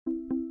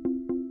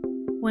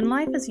When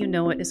life as you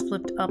know it is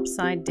flipped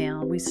upside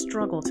down, we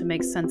struggle to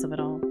make sense of it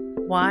all.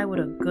 Why would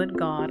a good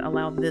God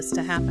allow this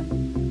to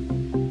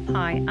happen?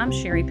 Hi, I'm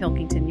Sherry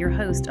Pilkington, your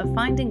host of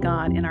Finding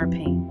God in Our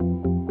Pain.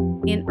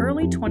 In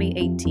early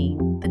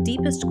 2018, the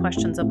deepest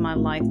questions of my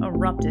life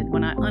erupted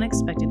when I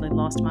unexpectedly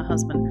lost my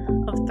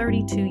husband of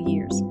 32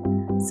 years.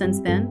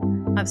 Since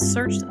then, I've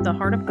searched the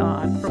heart of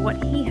God for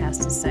what He has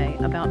to say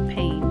about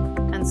pain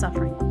and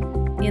suffering.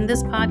 In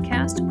this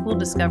podcast, we'll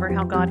discover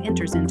how God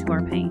enters into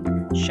our pain,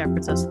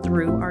 shepherds us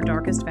through our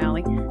darkest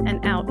valley,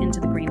 and out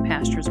into the green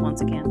pastures once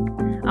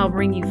again. I'll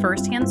bring you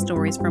firsthand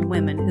stories from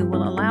women who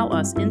will allow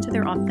us into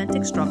their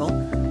authentic struggle,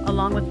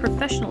 along with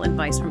professional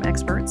advice from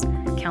experts,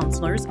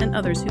 counselors, and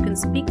others who can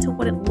speak to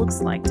what it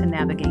looks like to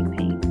navigate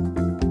pain.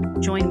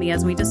 Join me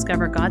as we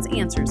discover God's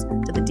answers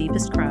to the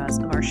deepest cries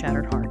of our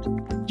shattered heart.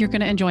 You're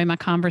going to enjoy my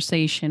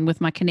conversation with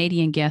my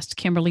Canadian guest,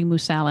 Kimberly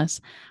Musalis.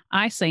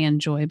 I say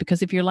enjoy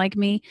because if you're like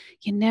me,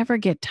 you never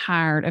get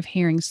tired of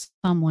hearing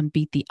someone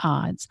beat the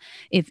odds.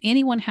 If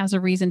anyone has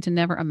a reason to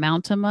never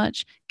amount to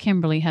much,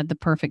 Kimberly had the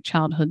perfect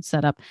childhood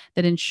setup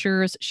that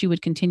ensures she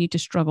would continue to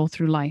struggle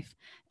through life.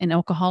 An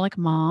alcoholic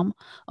mom,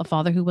 a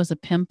father who was a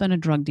pimp and a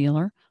drug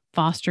dealer,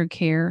 foster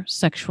care,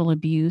 sexual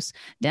abuse,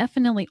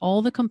 definitely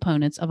all the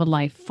components of a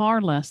life far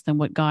less than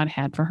what God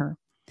had for her.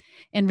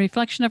 In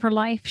reflection of her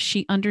life,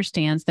 she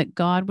understands that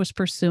God was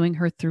pursuing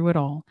her through it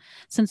all.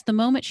 Since the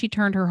moment she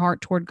turned her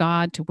heart toward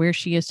God to where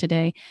she is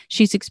today,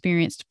 she's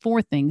experienced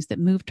 4 things that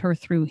moved her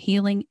through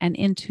healing and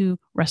into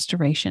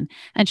restoration,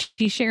 and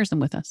she shares them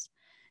with us.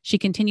 She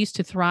continues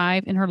to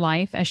thrive in her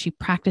life as she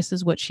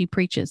practices what she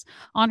preaches.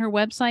 On her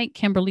website,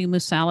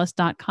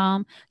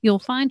 KimberlyMusalis.com, you'll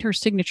find her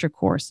signature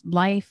course,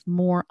 Life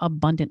More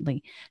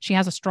Abundantly. She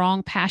has a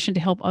strong passion to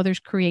help others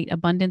create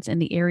abundance in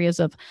the areas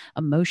of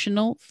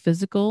emotional,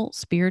 physical,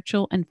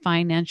 spiritual, and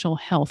financial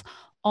health,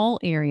 all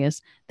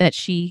areas that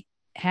she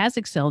has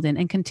excelled in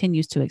and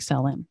continues to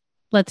excel in.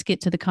 Let's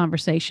get to the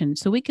conversation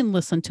so we can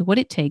listen to what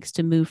it takes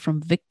to move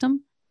from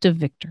victim to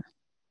victor.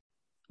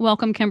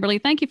 Welcome, Kimberly.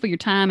 Thank you for your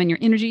time and your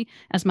energy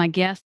as my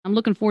guest. I'm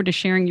looking forward to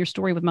sharing your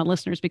story with my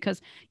listeners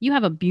because you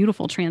have a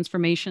beautiful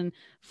transformation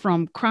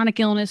from chronic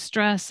illness,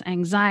 stress,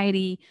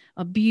 anxiety,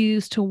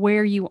 abuse to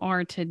where you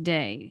are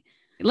today.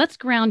 Let's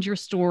ground your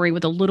story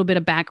with a little bit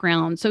of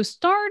background. So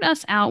start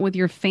us out with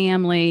your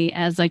family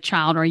as a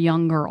child or a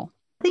young girl.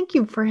 Thank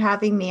you for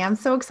having me. I'm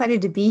so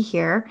excited to be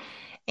here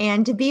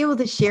and to be able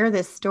to share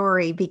this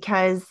story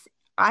because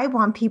I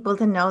want people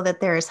to know that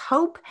there is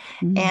hope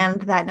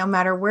and that no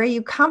matter where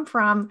you come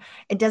from,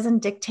 it doesn't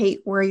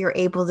dictate where you're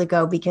able to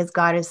go because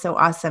God is so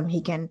awesome.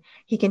 He can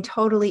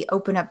totally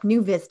open up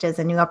new vistas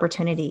and new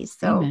opportunities.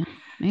 So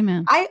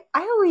Amen. I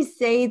always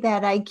say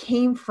that I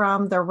came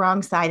from the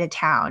wrong side of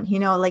town,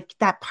 like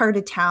that part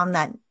of town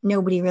that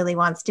nobody really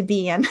wants to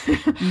be in.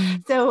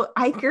 So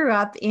I grew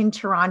up in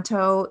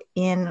Toronto,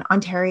 in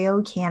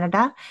Ontario,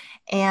 Canada,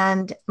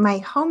 and my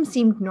home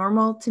seemed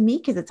normal to me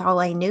because it's all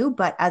I knew.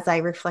 But as I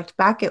reflect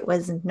back, it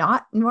was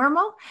not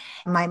normal.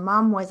 My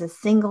mom was a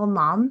single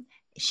mom.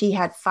 She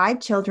had 5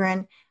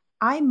 children.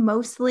 I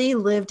mostly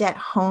lived at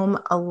home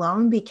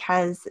alone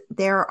because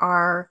there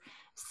are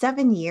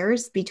 7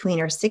 years between,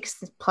 or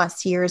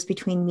 6+ years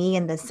between me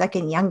and the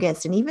second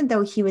youngest. And even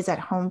though he was at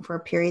home for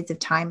periods of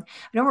time,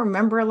 I don't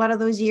remember a lot of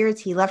those years.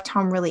 He left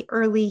home really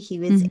early. He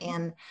was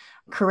in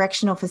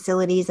correctional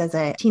facilities as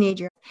a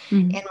teenager.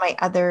 And my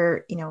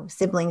other,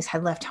 siblings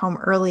had left home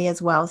early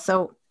as well.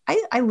 So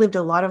I lived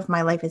a lot of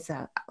my life as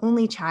an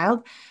only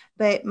child,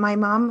 but my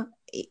mom,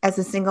 as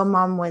a single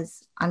mom,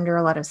 was under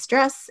a lot of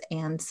stress.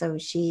 And so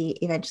she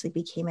eventually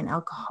became an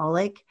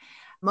alcoholic.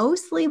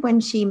 Mostly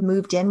when she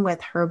moved in with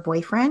her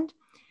boyfriend.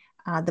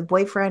 The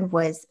boyfriend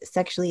was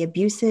sexually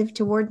abusive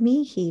toward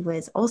me. He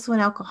was also an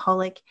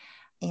alcoholic,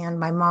 and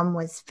my mom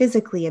was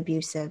physically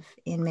abusive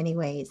in many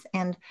ways.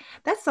 And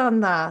that's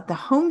on the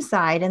home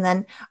side. And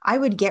then I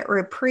would get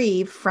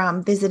reprieve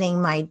from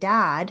visiting my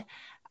dad,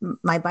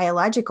 my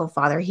biological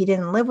father. He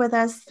didn't live with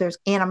us. There's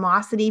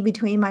animosity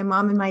between my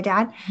mom and my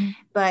dad,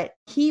 but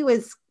he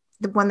was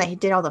the one that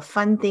did all the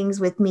fun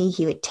things with me.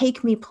 He would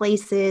take me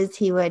places.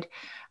 He would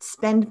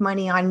spend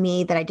money on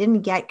me that I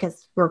didn't get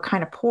because we're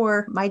kind of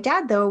poor. My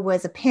dad, though,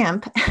 was a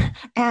pimp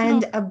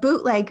and a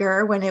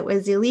bootlegger when it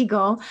was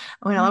illegal,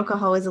 when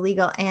alcohol was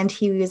illegal, and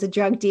he was a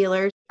drug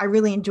dealer. I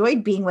really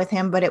enjoyed being with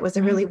him, but it was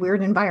a really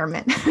weird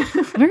environment.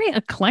 Very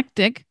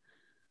eclectic.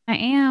 I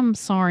am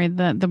sorry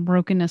that the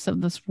brokenness of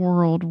this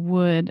world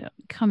would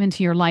come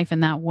into your life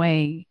in that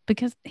way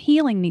because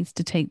healing needs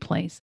to take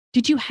place.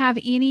 Did you have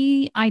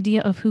any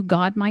idea of who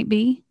God might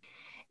be?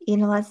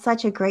 That's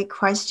such a great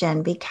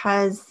question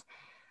because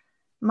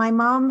my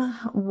mom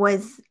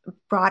was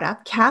brought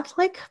up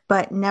Catholic,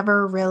 but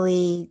never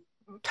really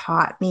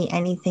taught me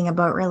anything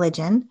about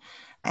religion.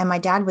 And my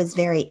dad was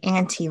very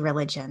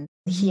anti-religion.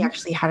 He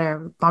actually had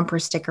a bumper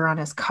sticker on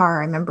his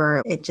car. I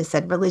remember it just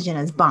said religion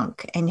is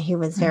bunk, and he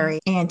was very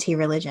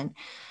anti-religion.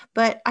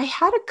 But I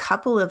had a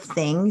couple of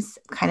things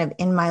kind of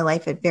in my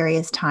life at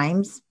various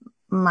times.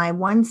 my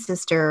one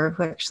sister,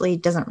 who actually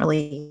doesn't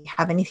really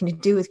have anything to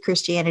do with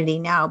Christianity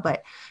now,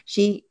 but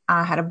she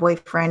had a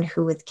boyfriend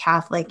who was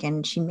Catholic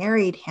and she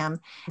married him.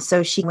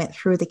 So she went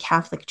through the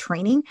Catholic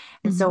training.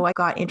 And so I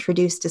got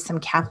introduced to some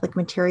Catholic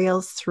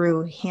materials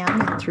through him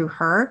and through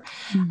her.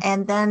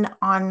 And then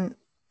on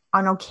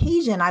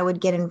occasion, I would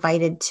get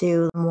invited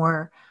to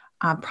more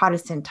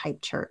Protestant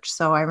type church.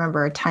 So I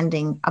remember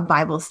attending a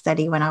Bible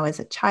study when I was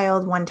a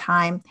child one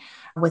time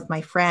with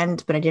my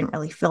friend, but I didn't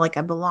really feel like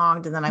I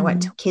belonged. And then I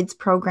went to a kids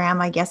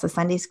program, I guess, a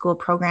Sunday school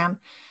program.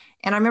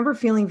 And I remember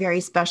feeling very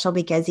special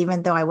because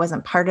even though I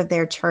wasn't part of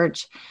their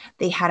church,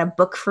 they had a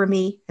book for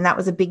me, and that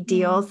was a big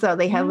deal. So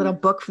they had a little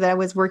book that I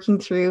was working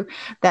through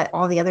that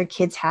all the other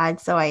kids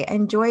had. So I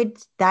enjoyed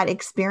that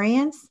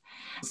experience.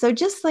 So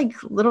just like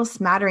little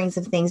smatterings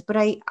of things, but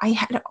I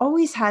had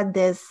always had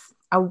this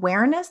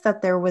awareness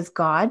that there was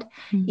God,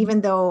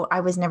 even though I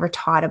was never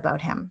taught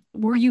about him.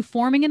 Were you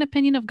forming an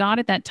opinion of God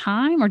at that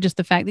time, or just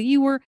the fact that you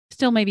were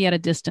still maybe at a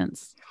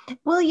distance?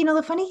 Well,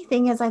 the funny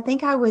thing is, I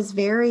think I was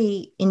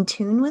very in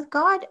tune with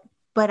God,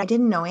 but I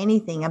didn't know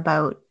anything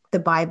about the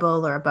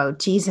Bible or about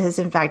Jesus.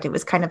 In fact, it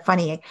was kind of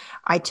funny.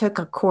 I took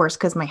a course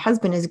because my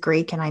husband is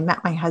Greek and I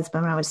met my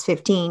husband when I was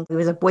 15. He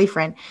was a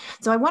boyfriend.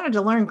 So I wanted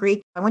to learn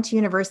Greek. I went to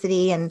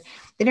university and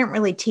they didn't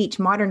really teach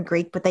modern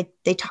Greek, but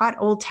they taught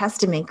Old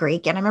Testament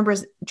Greek. And I remember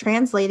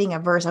translating a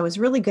verse. I was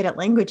really good at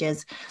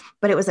languages,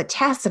 but it was a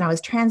test and I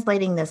was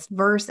translating this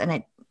verse and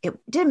it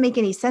didn't make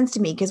any sense to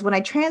me because when I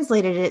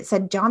translated it, it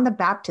said John the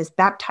Baptist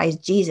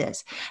baptized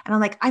Jesus. And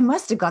I'm like, I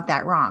must have got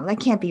that wrong.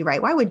 That can't be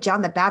right. Why would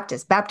John the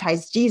Baptist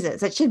baptize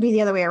Jesus? It should be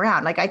the other way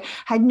around. Like I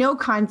had no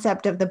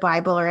concept of the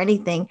Bible or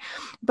anything,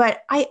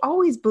 but I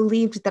always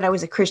believed that I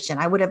was a Christian.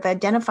 I would have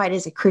identified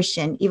as a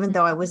Christian, even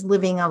though I was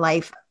living a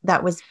life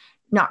that was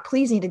not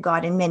pleasing to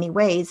God in many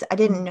ways. I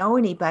didn't know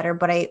any better,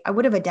 but I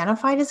would have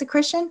identified as a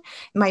Christian.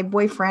 My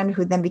boyfriend,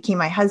 who then became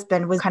my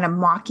husband, was kind of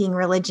mocking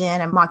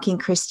religion and mocking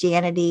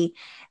Christianity.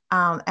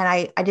 And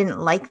I didn't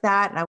like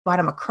that. And I bought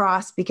him a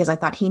cross because I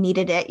thought he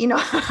needed it,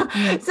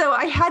 So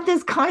I had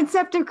this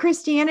concept of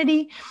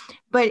Christianity,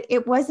 but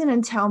it wasn't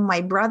until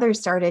my brother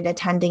started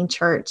attending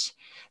church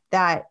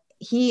that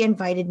he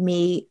invited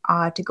me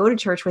to go to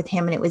church with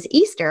him. And it was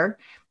Easter.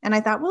 And I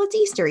thought, well, it's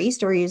Easter.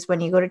 Easter is when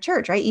you go to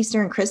church, right?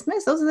 Easter and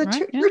Christmas, those are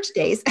the church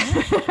days.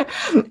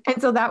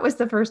 And so that was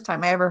the first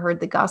time I ever heard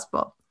the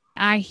gospel.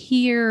 I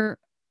hear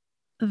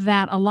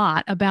that a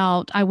lot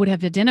about, I would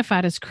have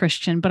identified as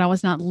Christian, but I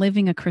was not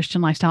living a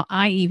Christian lifestyle.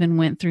 I even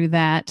went through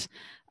that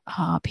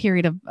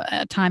period of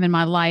time in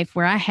my life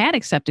where I had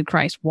accepted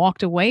Christ,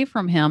 walked away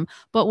from him,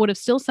 but would have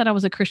still said I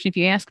was a Christian if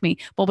you asked me,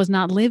 but was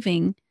not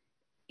living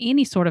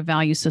any sort of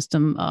value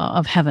system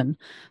of heaven.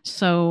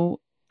 So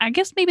I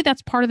guess maybe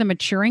that's part of the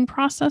maturing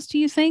process, do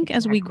you think,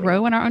 as we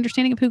grow in our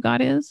understanding of who God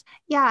is?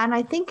 Yeah. And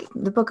I think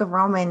the book of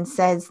Romans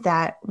says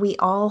that we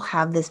all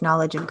have this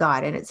knowledge of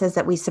God. And it says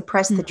that we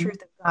suppress the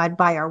truth of God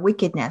by our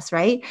wickedness,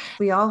 right?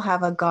 We all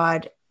have a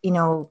God,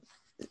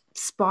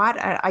 spot,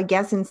 I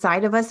guess,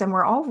 inside of us. And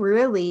we're all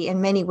really,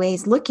 in many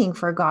ways, looking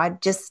for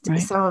God. Just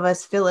some of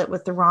us fill it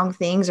with the wrong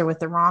things or with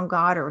the wrong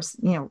God or,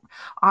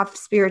 off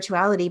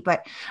spirituality.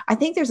 But I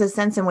think there's a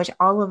sense in which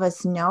all of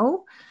us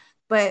know,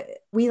 but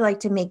we like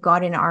to make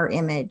God in our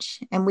image,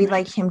 and we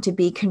like him to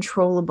be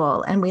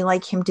controllable, and we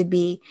like him to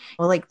be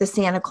like the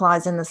Santa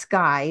Claus in the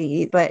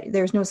sky, but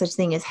there's no such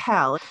thing as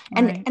hell.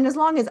 And as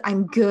long as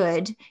I'm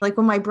good, like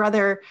when my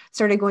brother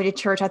started going to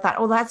church, I thought,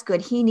 oh, that's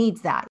good. He needs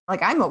that.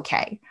 Like, I'm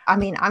okay. I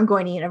mean, I'm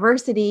going to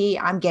university,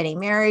 I'm getting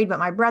married, but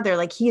my brother,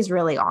 like, he's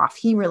really off.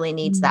 He really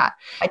needs that.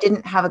 I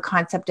didn't have a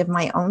concept of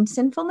my own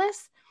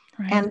sinfulness.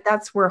 And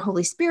that's where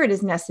Holy Spirit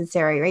is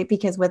necessary, right?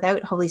 Because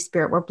without Holy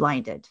Spirit, we're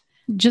blinded.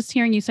 Just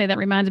hearing you say that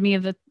reminds me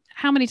of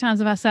how many times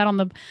have I sat on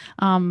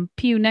the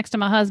pew next to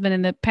my husband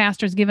and the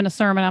pastor's giving a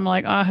sermon. I'm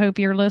like, oh, I hope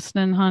you're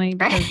listening, honey,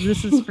 because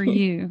this is for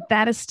you.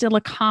 That is still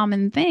a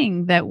common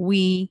thing that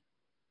we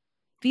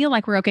feel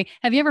like we're okay.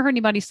 Have you ever heard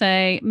anybody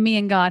say, me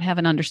and God have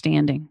an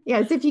understanding? Yeah,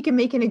 as if you can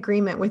make an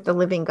agreement with the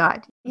living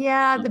God.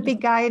 Yeah, the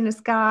big guy in the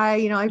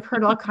sky. I've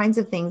heard all kinds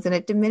of things, and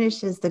it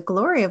diminishes the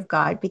glory of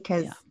God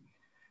because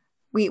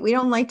we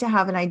don't like to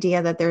have an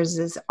idea that there's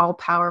this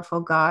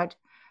all-powerful God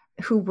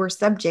who we're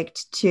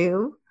subject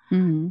to.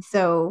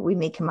 So we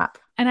make him up.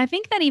 And I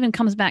think that even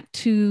comes back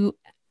to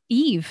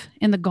Eve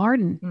in the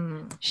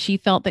garden. She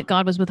felt that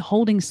God was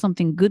withholding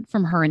something good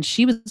from her, and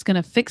she was going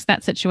to fix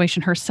that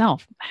situation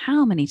herself.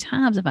 How many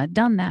times have I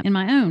done that in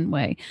my own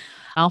way?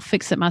 I'll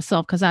fix it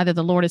myself because either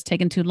the Lord has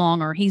taken too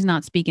long or he's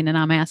not speaking and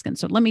I'm asking.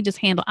 So let me just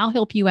I'll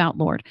help you out,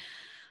 Lord.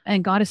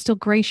 And God is still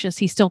gracious.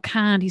 He's still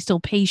kind. He's still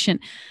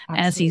patient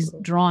as he's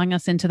drawing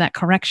us into that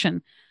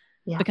correction.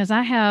 Yeah. Because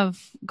I have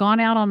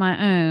gone out on my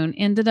own,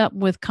 ended up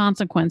with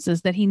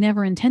consequences that he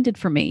never intended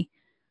for me,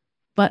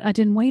 but I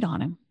didn't wait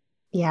on him.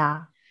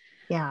 Yeah.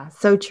 Yeah.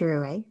 So true,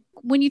 right?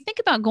 When you think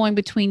about going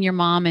between your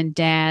mom and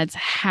dad's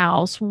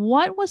house,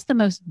 what was the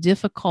most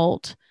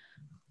difficult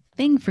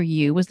thing for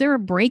you? Was there a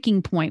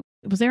breaking point?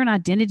 Was there an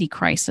identity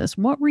crisis?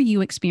 What were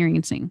you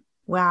experiencing?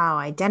 Wow.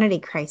 Identity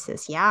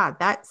crisis. Yeah.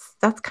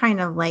 That's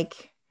kind of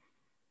like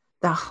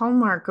the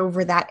hallmark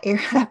over that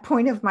era, that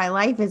point of my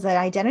life is that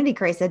identity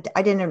crisis.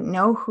 I didn't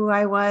know who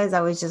I was.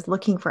 I was just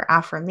looking for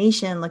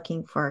affirmation,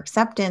 looking for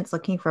acceptance,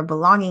 looking for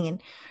belonging,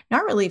 and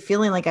not really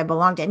feeling like I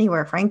belonged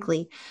anywhere,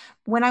 frankly.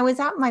 When I was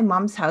at my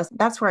mom's house,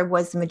 that's where I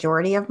was the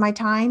majority of my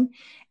time.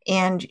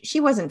 And she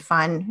wasn't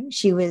fun.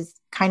 She was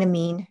kind of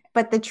mean.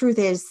 But the truth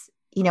is,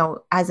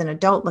 as an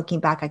adult looking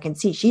back, I can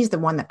see she's the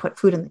one that put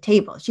food on the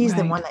table. She's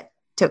the one that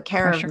took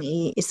care of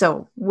me.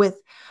 So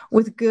with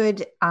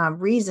good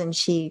reason,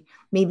 she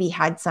maybe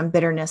had some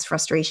bitterness,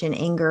 frustration,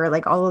 anger,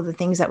 like all of the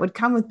things that would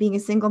come with being a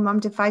single mom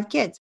to 5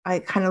 kids. I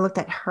kind of looked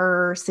at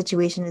her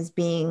situation as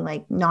being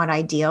like not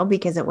ideal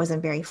because it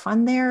wasn't very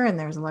fun there. And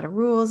there was a lot of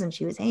rules and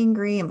she was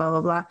angry and blah,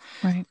 blah, blah.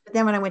 Right. But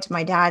then when I went to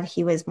my dad,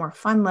 he was more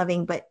fun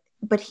loving,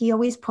 but he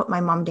always put my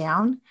mom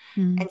down.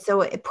 And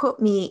so it put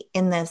me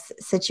in this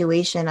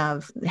situation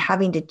of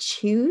having to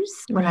choose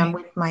when I'm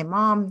with my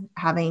mom,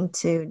 having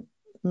to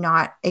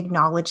not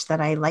acknowledge that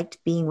I liked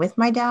being with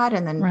my dad.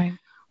 And then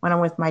when I'm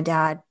with my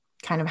dad,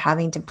 kind of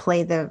having to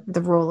play the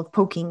role of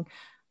poking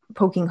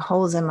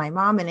holes in my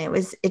mom. And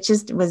it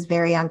just was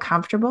very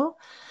uncomfortable.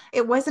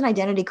 It was an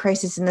identity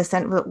crisis in the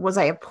sense, was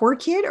I a poor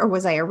kid or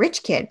was I a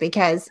rich kid?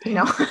 Because, when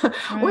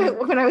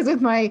I was with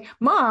my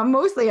mom,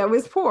 mostly I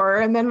was poor.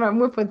 And then I'm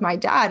with my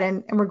dad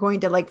and we're going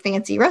to like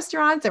fancy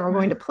restaurants and we're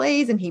going to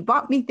plays and he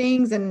bought me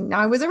things and now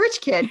I was a rich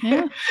kid.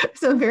 Yeah.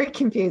 So very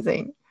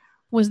confusing.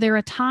 Was there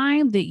a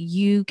time that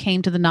you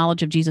came to the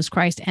knowledge of Jesus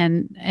Christ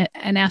and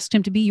asked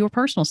him to be your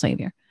personal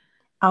savior?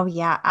 Oh,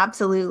 yeah,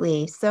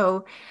 absolutely.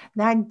 So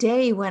that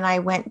day when I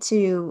went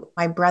to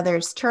my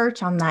brother's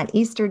church on that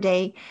Easter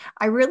day,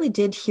 I really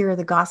did hear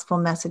the gospel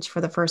message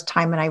for the first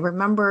time. And I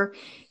remember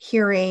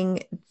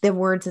hearing the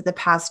words that the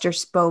pastor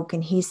spoke.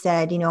 And he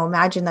said,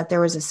 imagine that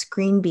there was a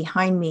screen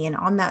behind me. And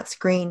on that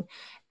screen,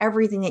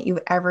 everything that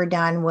you've ever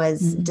done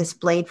was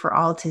displayed for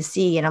all to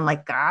see. And I'm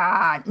like,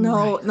 God,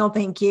 no,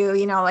 thank you.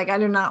 Like, I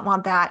do not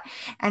want that.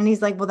 And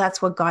he's like, well, that's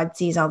what God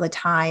sees all the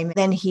time.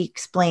 Then he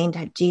explained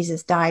how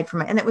Jesus died for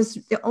me. And it was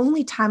the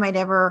only time I'd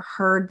ever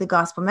heard the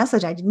gospel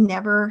message. I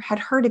never had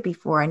heard it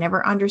before. I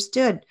never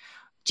understood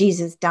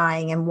Jesus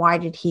dying and why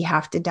did he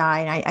have to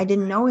die? And I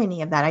didn't know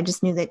any of that. I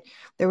just knew that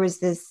there was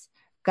this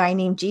guy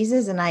named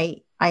Jesus and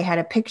I had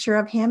a picture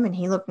of him and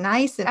he looked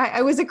nice. And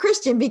I was a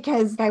Christian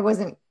because I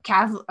wasn't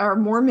Catholic or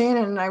Mormon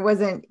and I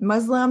wasn't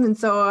Muslim. And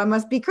so I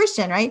must be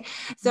Christian, right?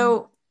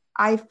 So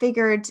I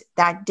figured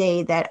that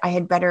day that I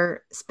had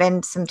better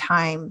spend some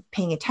time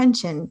paying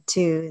attention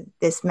to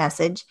this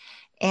message.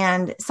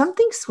 And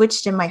something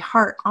switched in my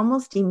heart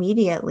almost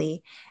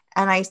immediately.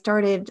 And I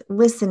started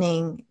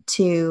listening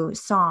to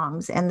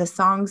songs and the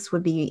songs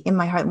would be in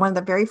my heart. One of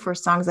the very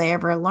first songs I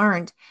ever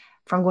learned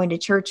from going to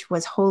church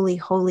was Holy,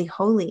 Holy,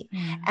 Holy.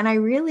 And I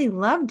really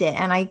loved it.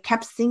 And I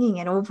kept singing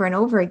it over and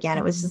over again.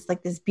 It was just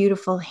like this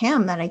beautiful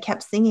hymn that I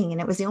kept singing.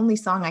 And it was the only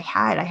song I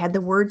had. I had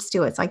the words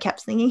to it. So I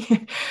kept singing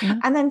it.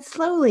 And then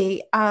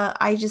slowly,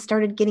 I just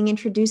started getting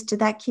introduced to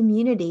that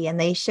community. And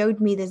they showed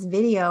me this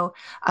video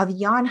of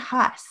Jan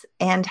Hus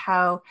and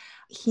how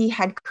he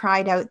had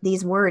cried out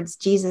these words,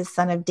 Jesus,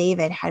 Son of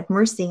David, have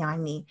mercy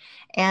on me.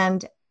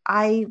 And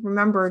I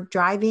remember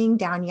driving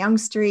down Yonge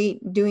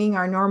Street, doing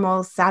our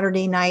normal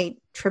Saturday night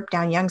trip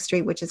down Yonge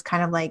Street, which is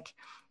kind of like,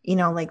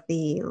 like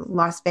the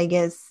Las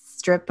Vegas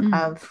strip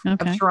of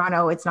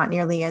Toronto. It's not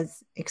nearly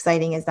as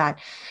exciting as that.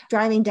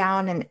 Driving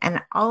down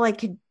and all I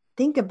could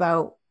think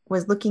about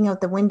was looking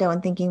out the window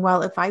and thinking,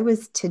 well, if I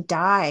was to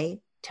die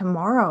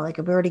tomorrow, like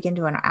if we were to get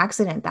into an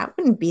accident, that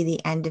wouldn't be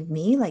the end of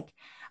me. Like,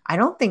 I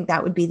don't think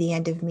that would be the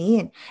end of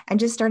me. And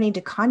just starting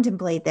to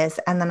contemplate this.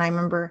 And then I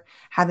remember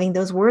having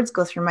those words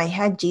go through my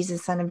head,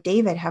 Jesus, Son of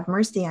David, have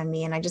mercy on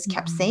me. And I just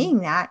kept saying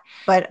that.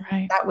 But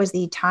that was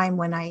the time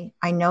when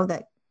I know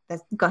that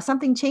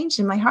something changed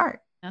in my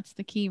heart. That's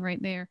the key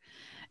right there,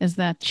 is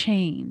that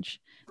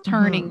change,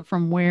 turning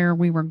from where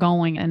we were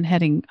going and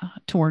heading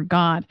toward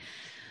God.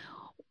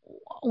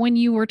 When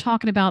you were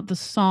talking about the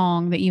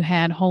song that you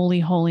had, Holy,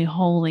 Holy,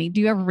 Holy,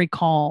 do you ever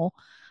recall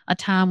a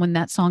time when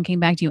that song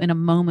came back to you in a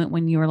moment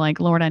when you were like,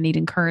 Lord, I need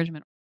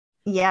encouragement?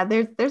 Yeah,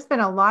 there's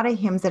been a lot of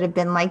hymns that have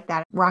been like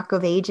that. Rock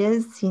of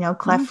Ages,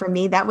 Cleft for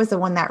Me. That was the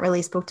one that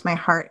really spoke to my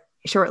heart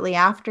shortly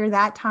after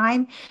that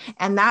time.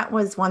 And that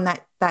was one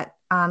that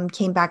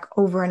came back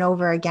over and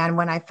over again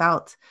when I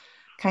felt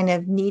kind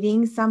of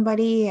needing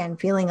somebody and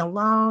feeling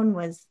alone,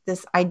 was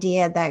this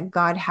idea that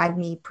God had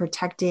me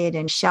protected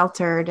and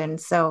sheltered.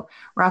 And so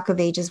Rock of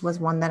Ages was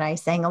one that I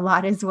sang a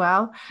lot as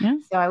well. Yeah.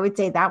 So I would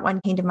say that one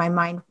came to my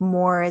mind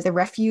more as a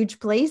refuge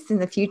place in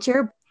the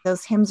future.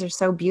 Those hymns are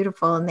so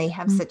beautiful and they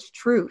have such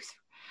truth.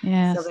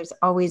 Yes. So there's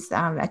always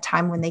a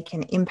time when they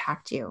can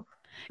impact you.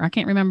 I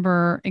can't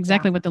remember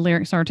exactly what the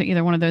lyrics are to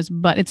either one of those,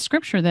 but it's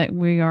scripture that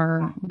we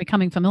are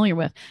becoming familiar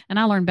with. And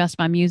I learn best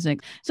by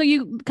music. So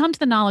you come to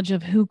the knowledge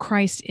of who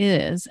Christ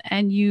is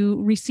and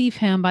you receive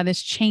him by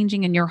this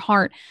changing in your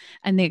heart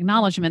and the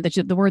acknowledgement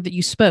that the word that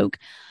you spoke.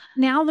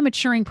 Now the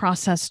maturing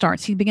process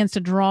starts. He begins to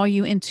draw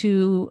you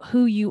into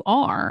who you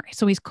are.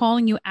 So he's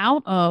calling you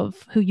out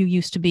of who you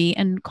used to be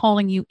and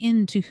calling you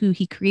into who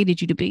he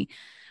created you to be.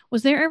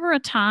 Was there ever a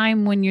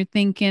time when you're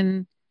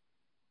thinking,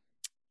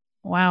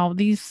 wow,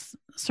 these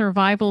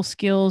survival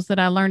skills that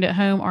I learned at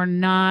home are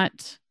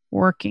not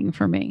working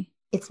for me?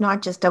 It's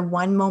not just a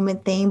one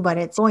moment thing, but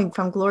it's going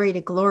from glory to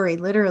glory,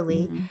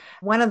 literally. Mm-hmm.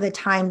 One of the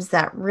times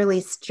that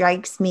really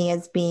strikes me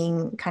as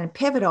being kind of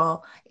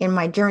pivotal in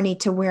my journey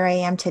to where I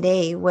am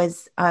today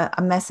was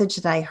a message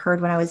that I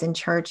heard when I was in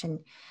church.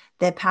 And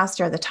the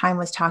pastor at the time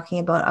was talking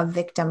about a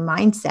victim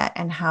mindset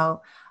and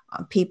how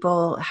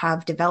people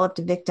have developed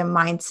a victim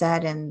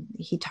mindset. And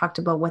he talked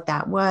about what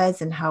that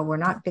was and how we're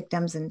not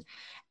victims. And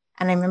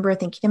I remember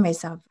thinking to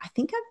myself, I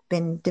think I've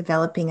been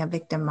developing a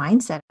victim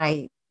mindset.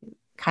 I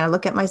kind of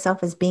look at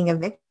myself as being a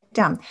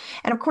victim.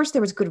 And of course,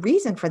 there was good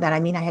reason for that. I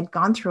mean, I had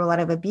gone through a lot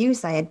of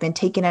abuse. I had been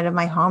taken out of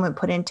my home and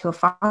put into a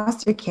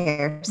foster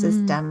care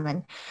system.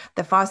 And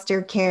the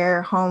foster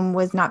care home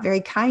was not very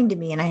kind to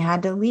me. And I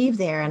had to leave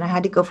there and I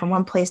had to go from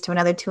one place to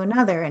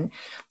another and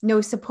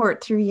no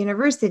support through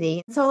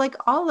university. So like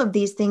all of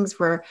these things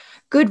were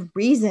good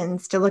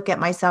reasons to look at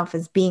myself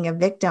as being a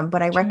victim.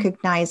 But I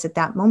recognized at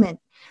that moment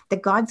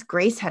that God's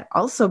grace had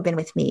also been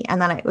with me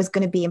and that it was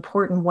going to be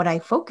important what I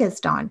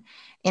focused on.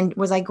 And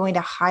was I going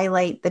to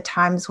highlight the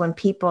times when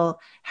people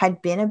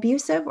had been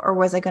abusive, or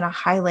was I going to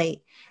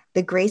highlight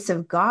the grace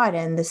of God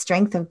and the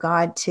strength of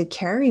God to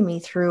carry me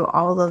through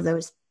all of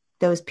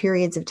those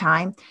periods of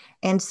time?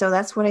 And so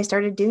that's what I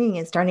started doing,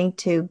 is starting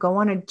to go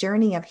on a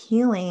journey of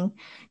healing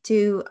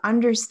to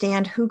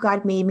understand who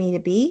God made me to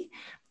be,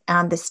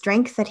 the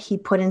strength that he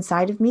put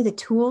inside of me, the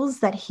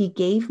tools that he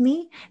gave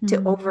me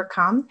to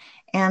overcome.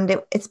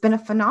 And it's been a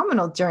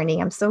phenomenal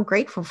journey. I'm so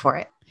grateful for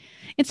it.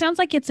 It sounds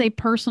like it's a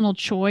personal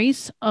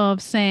choice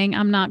of saying,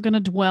 I'm not going to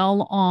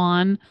dwell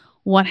on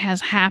what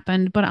has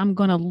happened, but I'm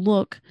going to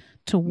look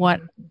to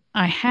what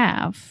I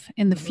have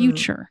in the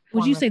future.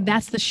 Would you say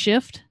that's the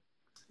shift?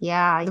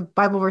 Yeah, the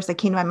Bible verse that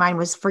came to my mind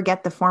was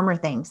forget the former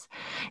things.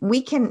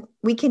 We can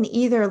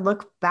either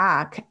look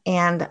back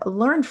and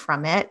learn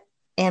from it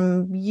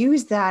and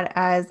use that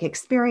as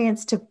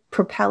experience to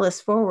propel us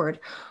forward,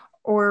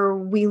 or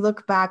we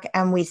look back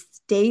and we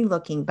stay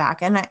looking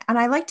back. And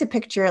I like to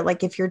picture it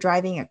like if you're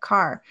driving a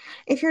car.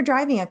 If you're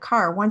driving a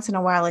car, once in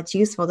a while, it's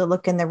useful to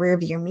look in the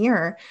rearview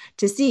mirror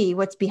to see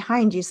what's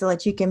behind you so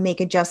that you can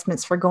make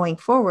adjustments for going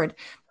forward.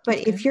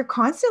 But if you're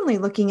constantly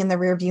looking in the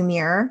rearview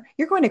mirror,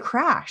 you're going to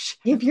crash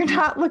if you're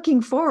not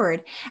looking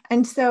forward.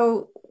 And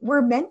so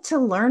we're meant to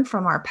learn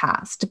from our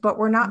past, but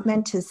we're not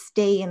meant to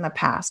stay in the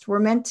past. We're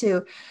meant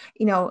to,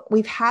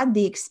 we've had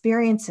the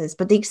experiences,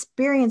 but the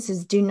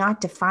experiences do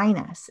not define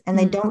us, and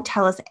they don't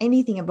tell us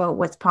anything about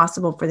what's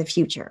possible for the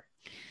future.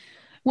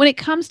 When it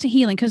comes to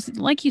healing, because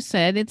like you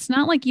said, it's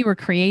not like you were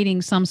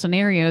creating some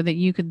scenario that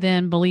you could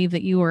then believe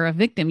that you were a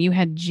victim. You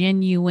had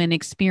genuine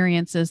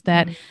experiences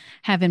that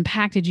have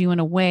impacted you in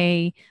a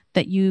way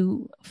that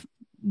you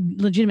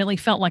legitimately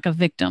felt like a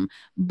victim,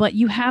 but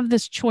you have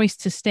this choice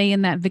to stay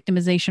in that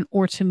victimization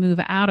or to move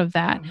out of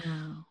that.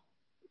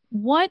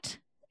 What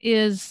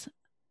is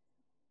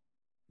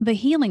the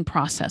healing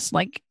process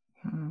like?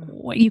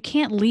 You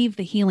can't leave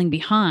the healing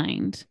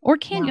behind, or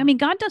can you? I mean,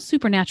 God does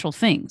supernatural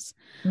things,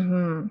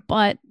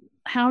 but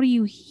how do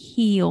you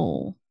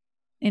heal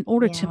in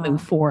order to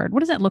move forward?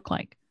 What does that look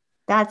like?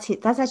 That's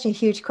such a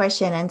huge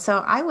question. And so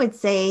I would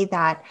say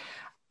that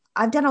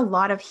I've done a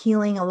lot of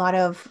healing, a lot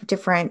of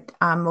different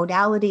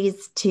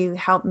modalities to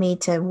help me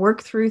to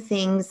work through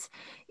things.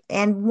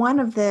 And one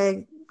of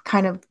the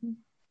kind of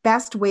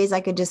best ways I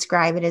could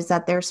describe it is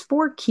that there's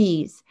 4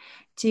 keys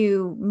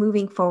to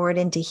moving forward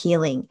into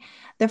healing.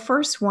 The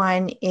first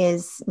one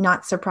is,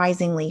 not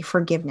surprisingly,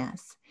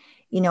 forgiveness.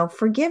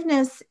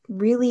 Forgiveness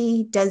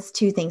really does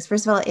 2 things.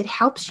 First of all, it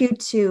helps you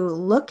to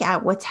look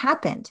at what's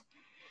happened.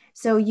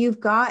 So you've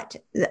got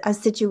a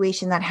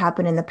situation that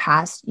happened in the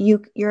past.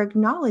 You're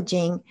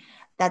acknowledging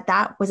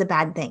that was a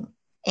bad thing.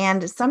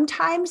 And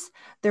sometimes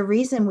the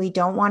reason we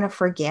don't want to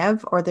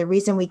forgive, or the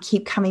reason we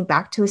keep coming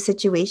back to a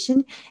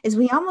situation, is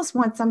we almost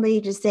want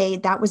somebody to say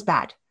that was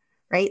bad,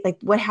 right? Like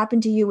what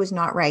happened to you was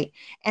not right.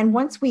 And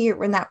once we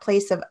are in that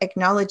place of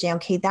acknowledging,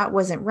 okay, that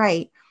wasn't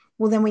right,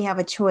 well, then we have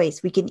a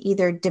choice. We can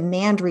either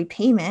demand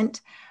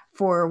repayment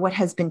for what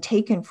has been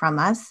taken from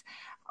us,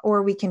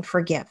 or we can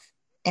forgive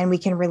and we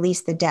can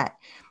release the debt.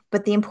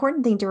 But the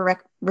important thing to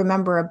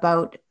remember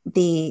about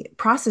the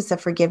process of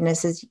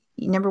forgiveness is,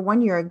 number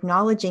one, you're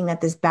acknowledging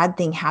that this bad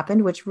thing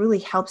happened, which really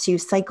helps you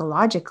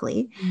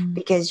psychologically,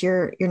 because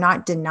you're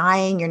not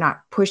denying, you're not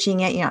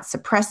pushing it, you're not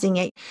suppressing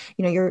it.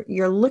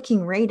 You're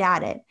looking right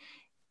at it.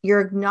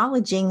 You're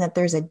acknowledging that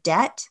there's a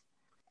debt,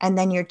 and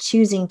then you're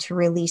choosing to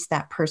release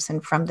that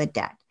person from the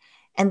debt.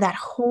 And that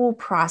whole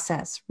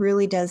process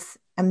really does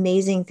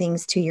amazing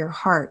things to your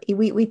heart.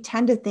 We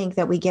tend to think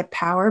that we get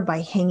power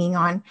by hanging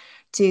on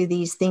to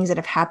these things that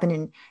have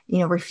happened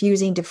and,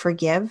 refusing to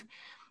forgive.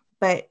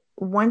 But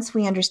once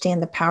we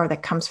understand the power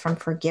that comes from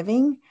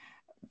forgiving,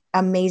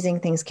 amazing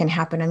things can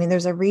happen. I mean,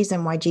 there's a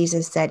reason why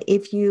Jesus said,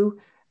 if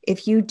you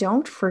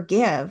don't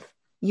forgive,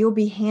 you'll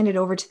be handed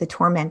over to the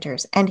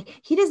tormentors. And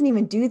he doesn't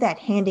even do that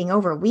handing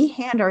over. We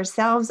hand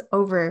ourselves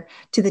over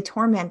to the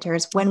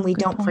tormentors when we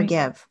don't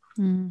forgive.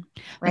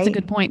 That's a right?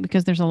 good point,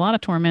 because there's a lot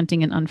of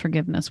tormenting and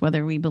unforgiveness,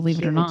 whether we believe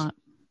it or Huge. not,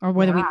 or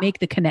whether we Yeah. make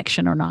the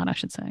connection or not, I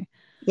should say.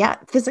 Yeah.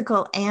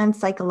 Physical and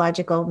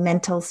psychological,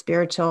 mental,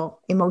 spiritual,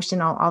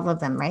 emotional, all of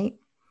them, right?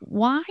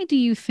 Why do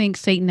you think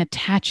Satan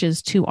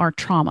attaches to our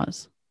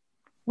traumas?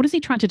 What is he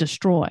trying to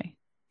destroy?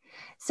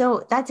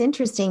 So that's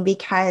interesting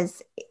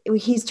because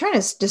he's trying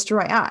to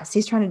destroy us.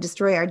 He's trying to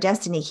destroy our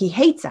destiny. He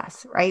hates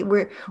us, right?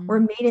 We're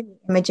made in the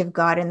image of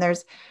God. And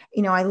there's,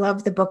 I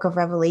love the book of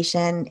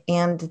Revelation,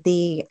 and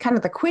the kind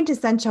of the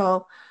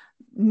quintessential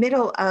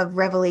middle of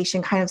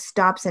Revelation kind of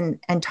stops and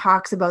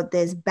talks about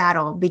this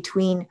battle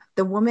between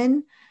the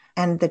woman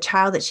and the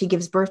child that she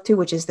gives birth to,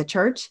 which is the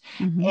church,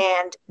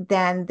 and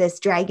then this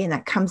dragon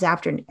that comes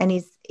after. And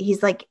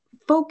he's like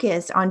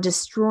focused on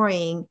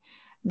destroying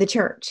the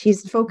church.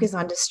 He's focused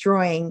on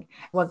destroying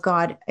what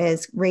God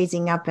is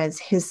raising up as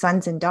his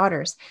sons and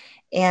daughters.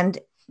 And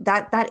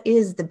that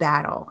is the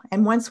battle.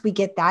 And once we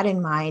get that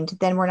in mind,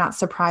 then we're not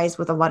surprised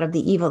with a lot of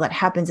the evil that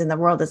happens in the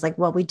world. It's like,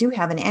 well, we do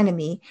have an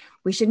enemy.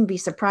 We shouldn't be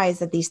surprised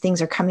that these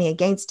things are coming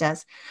against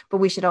us, but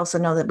we should also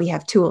know that we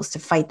have tools to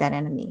fight that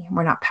enemy.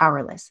 We're not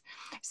powerless.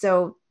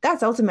 So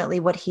that's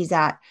ultimately what he's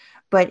at.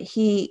 But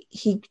he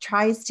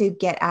tries to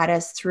get at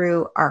us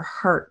through our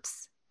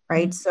hurts,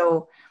 right?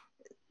 So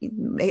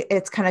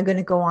it's kind of going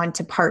to go on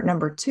to part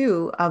number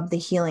 2 of the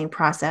healing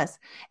process.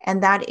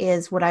 And that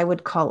is what I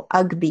would call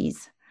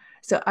UGBs.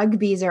 So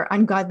UGBs are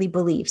ungodly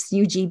beliefs,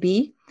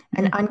 UGB,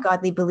 an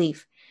ungodly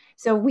belief.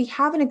 So we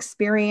have an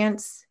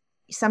experience,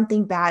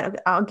 something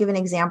bad. I'll give an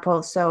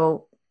example.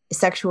 So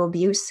sexual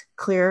abuse,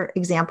 clear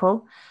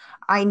example.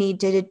 I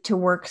needed to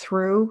work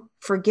through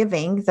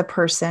forgiving the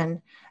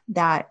person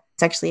that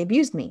sexually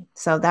abused me.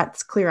 So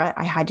that's clear.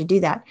 I had to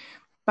do that.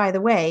 By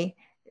the way,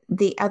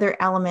 the other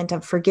element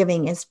of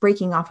forgiving is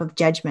breaking off of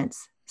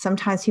judgments.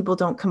 Sometimes people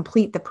don't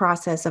complete the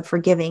process of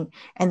forgiving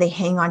and they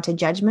hang on to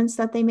judgments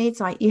that they made.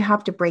 So you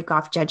have to break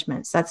off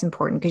judgments. That's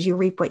important because you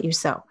reap what you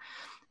sow.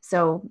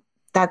 So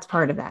that's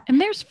part of that.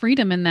 And there's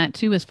freedom in that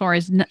too, as far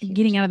as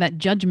getting out of that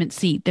judgment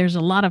seat. There's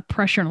a lot of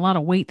pressure and a lot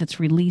of weight that's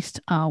released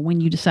when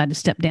you decide to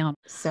step down.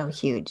 So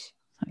huge.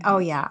 Oh,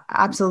 yeah,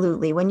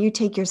 absolutely. When you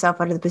take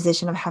yourself out of the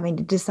position of having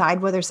to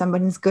decide whether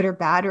someone's good or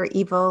bad or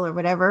evil or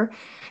whatever,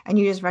 and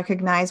you just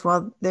recognize,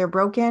 well, they're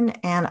broken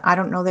and I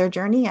don't know their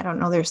journey. I don't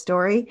know their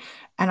story,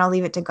 and I'll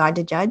leave it to God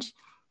to judge.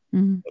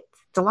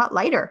 It's a lot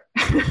lighter.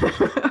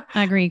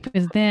 I agree,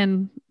 because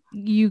then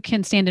you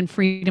can stand in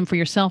freedom for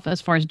yourself as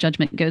far as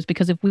judgment goes,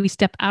 because if we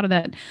step out of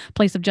that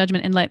place of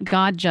judgment and let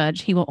God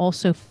judge, he will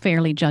also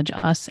fairly judge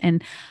us.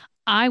 And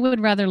I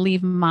would rather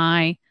leave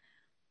my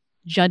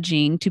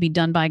judging to be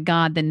done by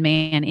God than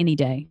man any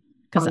day,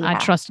 because I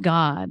trust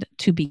God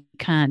to be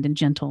kind and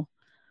gentle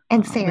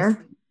and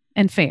fair.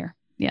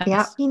 Yes.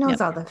 Yeah. He knows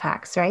all the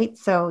facts, right?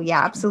 So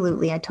yeah,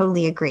 absolutely. I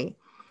totally agree.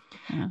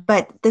 Yeah.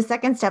 But the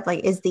second step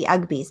is the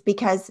UGBs,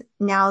 because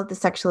now the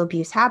sexual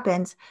abuse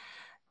happens.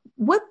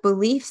 What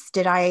beliefs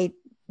did I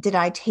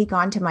take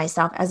on to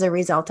myself as a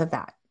result of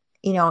that?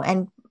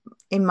 And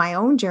in my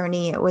own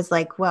journey, it was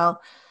like,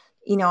 well,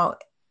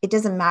 it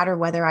doesn't matter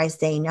whether I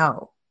say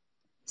no.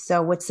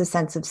 So what's the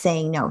sense of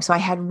saying no? So I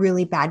had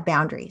really bad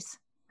boundaries,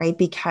 right?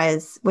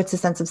 Because what's the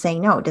sense of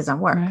saying no? It doesn't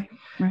work.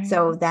 Right.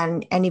 So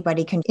then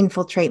anybody can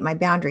infiltrate my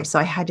boundaries. So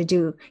I had to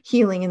do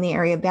healing in the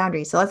area of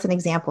boundaries. So that's an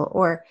example.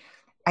 Or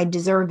I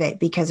deserve it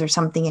because there's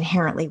something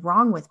inherently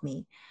wrong with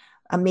me.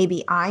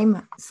 Maybe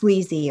I'm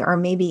sleazy, or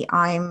maybe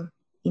I'm,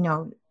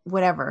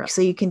 whatever.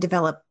 So you can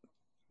develop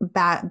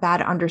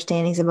bad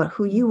understandings about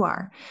who you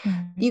are.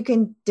 You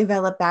can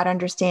develop bad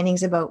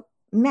understandings about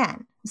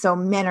men. So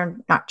men are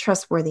not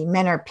trustworthy,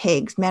 men are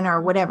pigs, men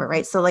are whatever,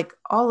 right? So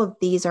all of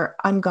these are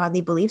ungodly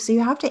beliefs. So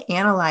you have to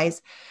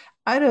analyze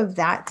out of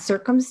that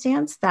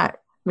circumstance that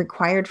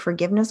required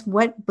forgiveness,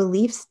 what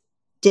beliefs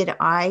did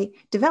I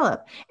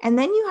develop? And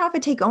then you have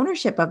to take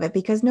ownership of it,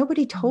 because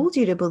nobody told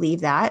you to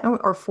believe that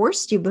or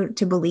forced you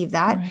to believe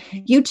that.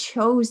 Right. You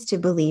chose to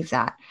believe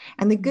that.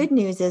 And the good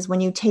news is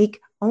when you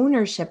take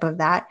ownership of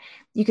that,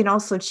 you can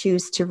also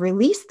choose to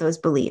release those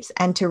beliefs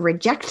and to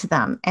reject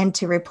them and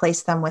to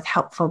replace them with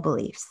helpful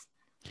beliefs.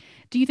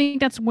 Do you think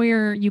that's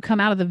where you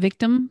come out of the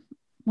victim?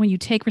 When you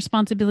take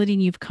responsibility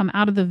and you've come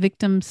out of the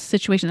victim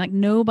situation,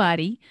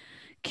 nobody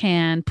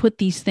can put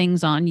these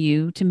things on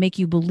you to make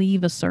you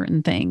believe a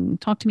certain thing.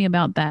 Talk to me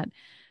about that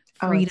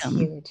freedom. Oh,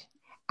 it's huge.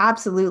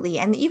 Absolutely.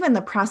 And even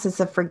the process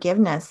of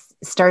forgiveness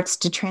starts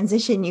to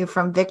transition you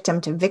from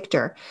victim to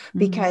victor,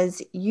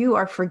 because you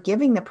are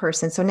forgiving the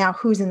person. So now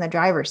who's in the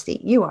driver's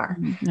seat? You are.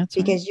 That's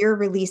because you're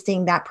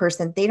releasing that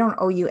person. They don't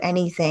owe you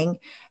anything.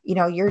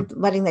 You're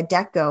letting the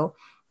debt go,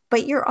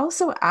 but you're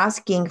also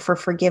asking for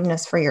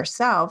forgiveness for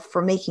yourself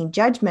for making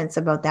judgments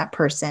about that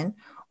person.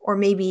 Or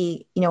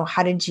maybe,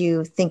 how did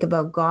you think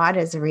about God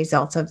as a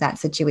result of that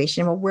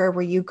situation? Well, where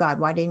were you, God?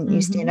 Why didn't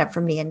you stand up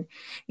for me?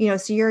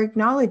 And, so you're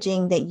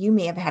acknowledging that you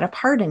may have had a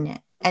part in it.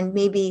 And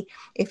maybe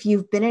if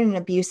you've been in an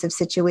abusive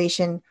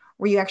situation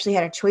where you actually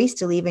had a choice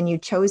to leave and you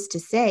chose to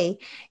stay,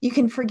 you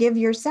can forgive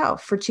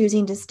yourself for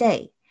choosing to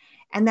stay.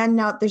 And then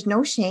now there's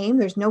no shame,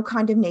 there's no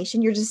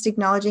condemnation. You're just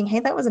acknowledging, hey,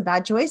 that was a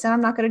bad choice and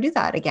I'm not going to do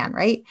that again.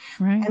 Right.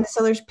 Right. And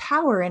so there's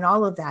power in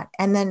all of that.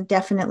 And then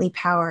definitely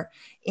power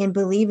in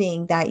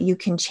believing that you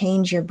can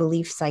change your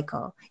belief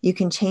cycle. You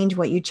can change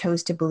what you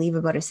chose to believe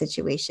about a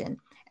situation,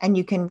 and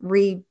you can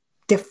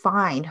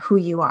redefine who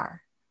you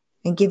are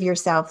and give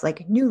yourself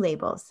like new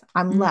labels.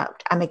 I'm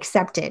loved, I'm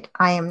accepted,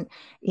 I am,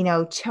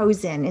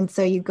 chosen. And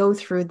so you go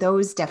through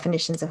those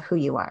definitions of who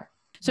you are.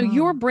 So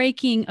you're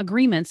breaking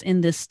agreements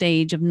in this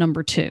stage of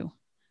number 2,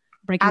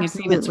 breaking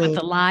agreements with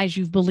the lies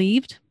you've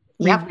believed,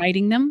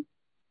 rewriting them.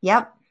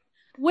 Yep.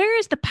 Where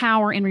is the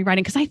power in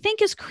rewriting? Because I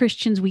think as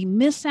Christians, we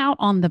miss out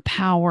on the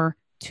power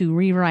to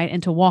rewrite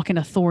and to walk in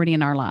authority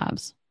in our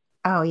lives.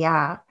 Oh,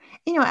 yeah.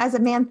 As a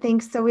man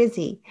thinks, so is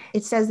he.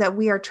 It says that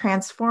we are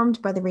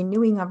transformed by the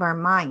renewing of our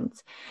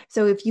minds.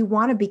 So if you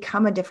want to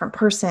become a different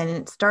person,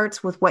 it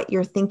starts with what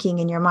you're thinking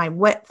in your mind.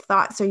 What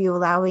thoughts are you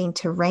allowing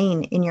to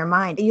reign in your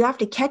mind? You have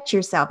to catch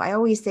yourself. I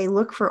always say,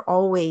 look for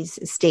always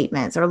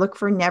statements or look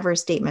for never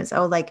statements.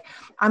 Oh, like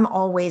I'm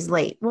always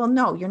late. Well,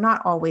 no, you're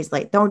not always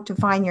late. Don't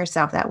define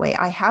yourself that way.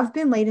 I have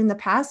been late in the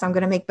past. I'm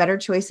going to make better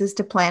choices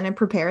to plan and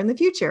prepare in the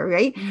future,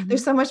 right? Mm-hmm.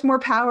 There's so much more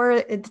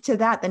power to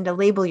that than to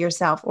label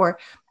yourself, or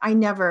I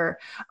never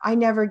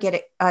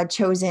get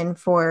chosen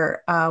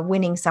for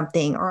winning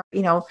something, or,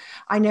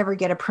 I never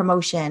get a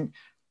promotion.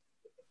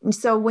 And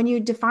so when you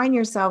define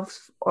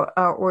yourself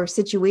or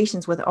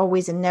situations with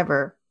always and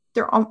never,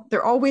 they're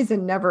always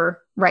and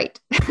never right.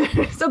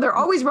 So they're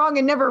always wrong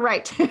and never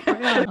right. Yeah,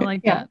 I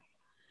like that.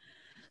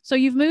 So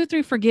you've moved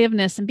through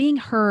forgiveness, and being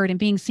heard and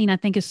being seen, I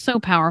think, is so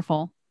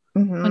powerful.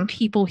 Mm-hmm. When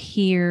people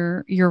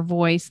hear your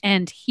voice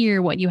and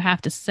hear what you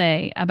have to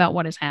say about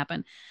what has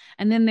happened.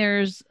 And then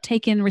there's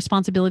taking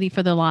responsibility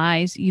for the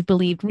lies you've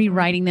believed,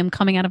 rewriting them,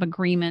 coming out of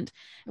agreement.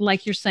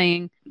 Like you're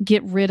saying,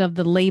 get rid of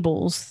the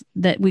labels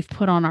that we've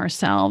put on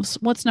ourselves.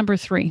 What's number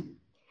 3?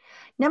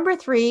 Number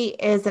 3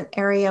 is an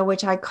area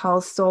which I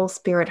call soul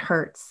spirit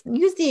hurts.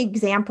 Use the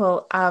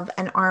example of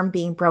an arm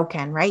being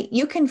broken, right?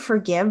 You can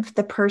forgive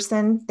the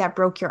person that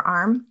broke your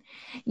arm.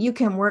 You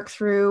can work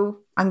through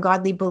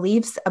ungodly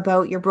beliefs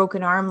about your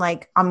broken arm,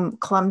 like I'm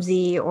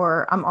clumsy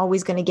or I'm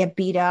always going to get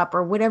beat up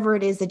or whatever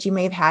it is that you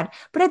may have had.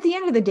 But at the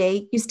end of the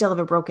day, you still have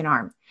a broken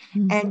arm,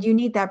 and you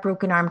need that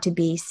broken arm to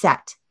be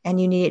set, and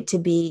you need it to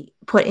be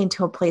put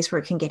into a place where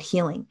it can get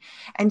healing.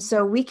 And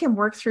so we can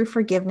work through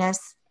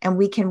forgiveness and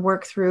we can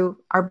work through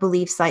our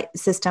belief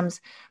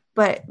systems,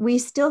 but we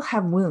still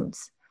have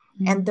wounds,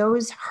 and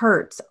those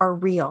hurts are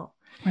real.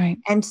 Right.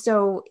 And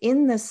so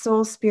in the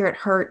soul spirit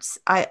hurts,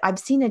 I've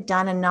seen it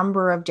done a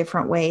number of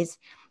different ways.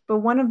 But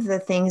one of the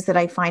things that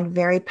I find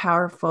very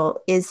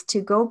powerful is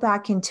to go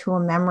back into a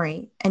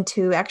memory and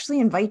to actually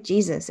invite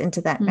Jesus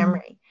into that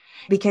memory,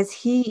 because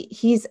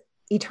he's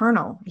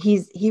eternal.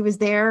 He was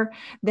there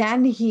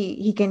then.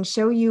 He can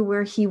show you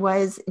where he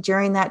was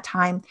during that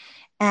time.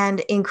 And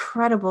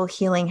incredible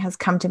healing has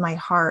come to my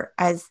heart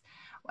as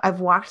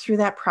I've walked through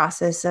that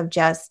process of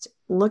just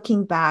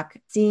looking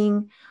back,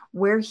 seeing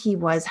where he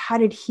was. How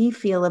did he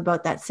feel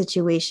about that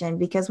situation?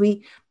 Because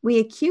we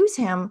accuse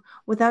him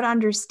without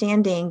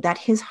understanding that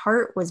his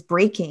heart was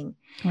breaking,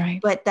 right?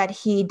 But that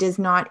he does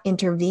not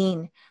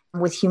intervene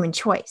with human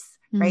choice,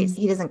 right?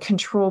 He doesn't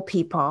control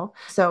people.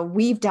 So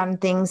we've done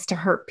things to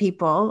hurt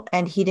people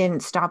and he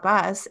didn't stop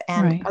us.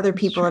 And other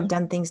people have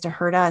done things to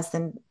hurt us.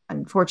 And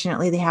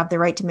unfortunately, they have the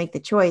right to make the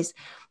choice.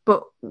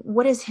 But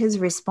what is his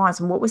response?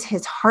 And what was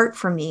his heart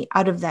for me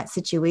out of that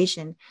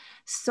situation?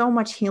 So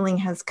much healing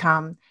has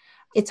come.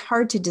 It's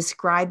hard to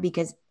describe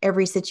because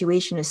every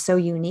situation is so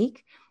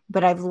unique,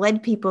 but I've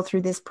led people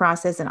through this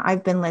process and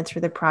I've been led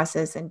through the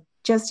process, and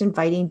just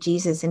inviting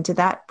Jesus into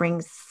that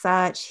brings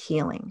such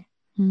healing.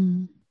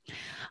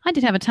 I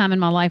did have a time in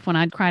my life when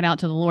I'd cried out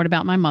to the Lord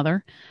about my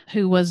mother,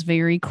 who was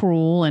very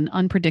cruel and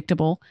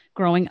unpredictable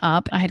growing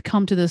up. I had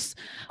come to this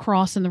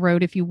cross in the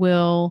road, if you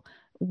will,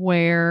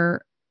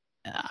 where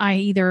I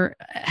either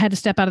had to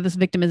step out of this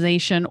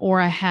victimization or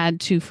I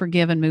had to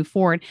forgive and move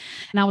forward.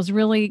 And I was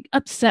really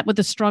upset with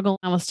the struggle.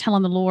 I was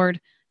telling the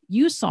Lord,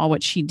 you saw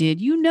what she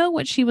did. You know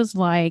what she was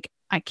like.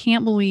 I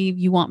can't believe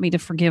you want me to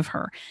forgive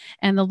her.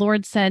 And the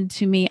Lord said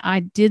to me,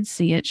 I did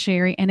see it,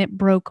 Sherry, and it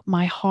broke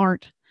my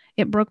heart.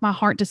 It broke my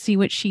heart to see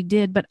what she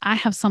did, but I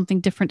have something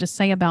different to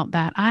say about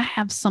that. I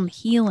have some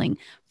healing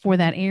for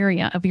that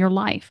area of your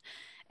life.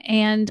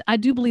 And I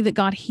do believe that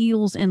God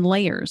heals in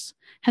layers.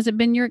 Has it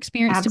been your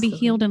experience to be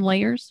healed in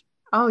layers?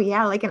 Oh,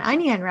 yeah. Like an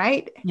onion,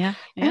 right? Yeah.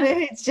 And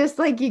then it's just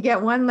like you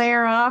get one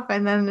layer off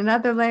and then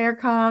another layer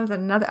comes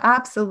and another.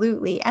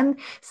 Absolutely. And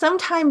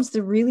sometimes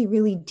the really,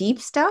 really deep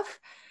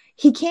stuff,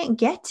 he can't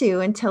get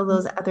to until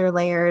those other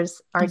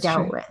layers are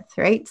dealt with.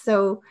 Right.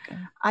 So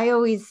I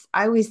always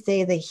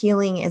say that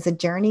healing is a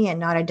journey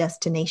and not a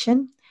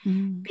destination.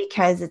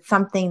 Because it's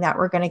something that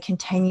we're going to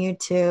continue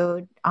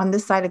to, on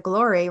this side of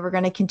glory, we're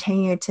going to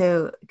continue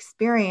to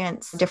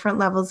experience different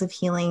levels of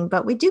healing,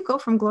 but we do go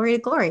from glory to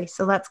glory.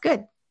 So that's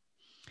good.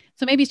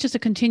 So maybe it's just a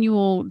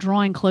continual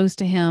drawing close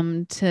to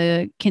him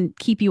can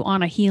keep you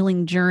on a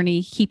healing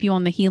journey, keep you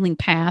on the healing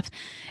path.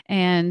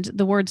 And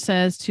the word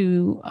says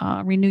to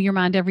renew your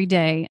mind every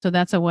day. So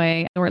that's a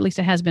way, or at least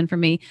it has been for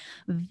me,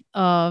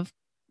 of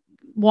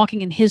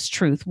walking in his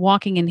truth,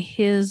 walking in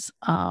his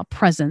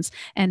presence,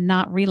 and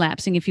not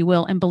relapsing, if you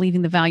will, and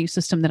believing the value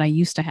system that I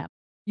used to have.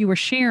 You were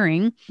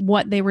sharing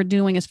what they were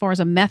doing as far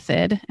as a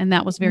method, and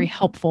that was very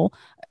helpful.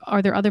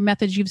 Are there other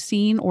methods you've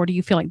seen, or do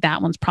you feel like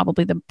that one's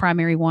probably the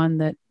primary one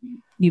that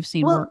you've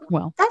seen work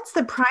well? That's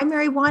the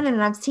primary one,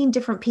 and I've seen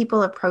different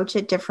people approach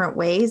it different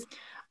ways.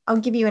 I'll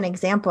give you an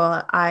example.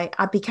 I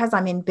because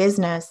I'm in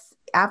business,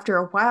 after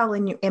a while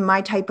in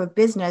my type of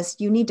business,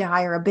 you need to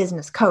hire a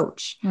business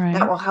coach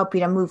that will help you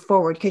to move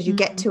forward, because you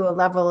get to a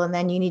level and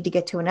then you need to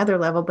get to another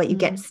level, but you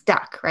get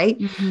stuck, right?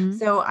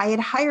 So I had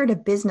hired a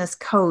business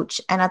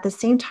coach. And at the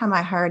same time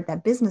I hired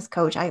that business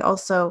coach, I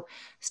also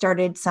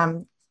started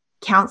some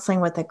counseling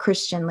with a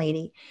Christian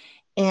lady.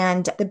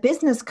 And the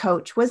business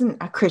coach wasn't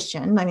a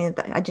Christian. I mean,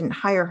 I didn't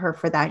hire her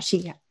for that.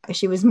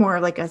 She was more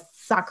like a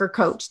soccer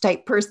coach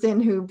type person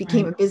who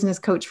became a business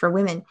coach for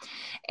women.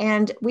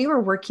 And we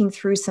were working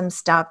through some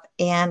stuff.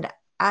 And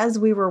as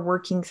we were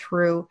working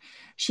through,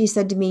 she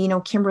said to me,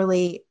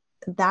 Kimberly,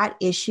 that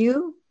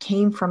issue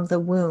came from the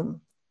womb,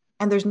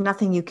 and there's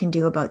nothing you can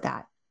do about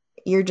that.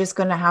 You're just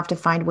going to have to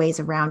find ways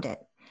around it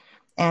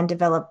and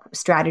develop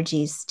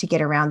strategies to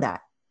get around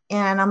that.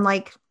 And I'm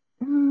like,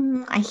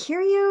 I hear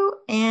you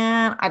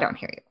and I don't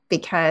hear you,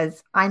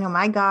 because I know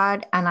my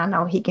God and I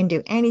know he can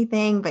do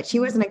anything, but she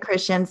wasn't a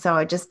Christian. So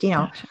I just,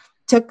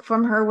 took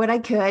from her what I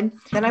could.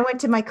 Then I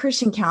went to my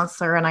Christian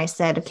counselor and I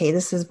said, okay,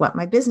 this is what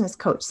my business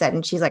coach said.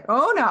 And she's like,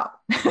 oh no,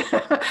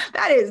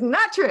 that is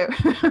not true.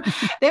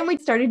 Then we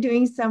started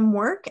doing some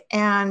work.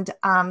 And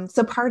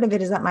so part of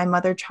it is that my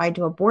mother tried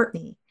to abort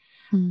me.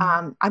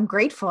 I'm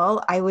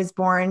grateful. I was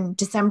born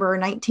December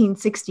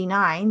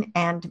 1969,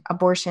 and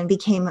abortion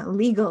became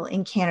legal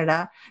in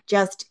Canada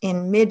just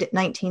in mid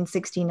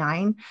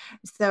 1969.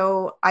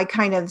 So I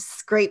kind of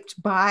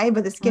scraped by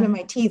the skin of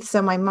my teeth.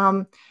 So my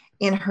mom,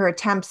 in her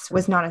attempts,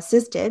 was not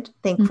assisted,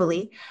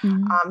 thankfully,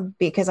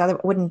 because I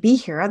wouldn't be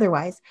here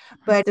otherwise.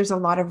 But there's a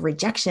lot of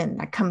rejection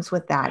that comes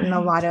with that, and a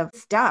lot of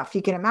stuff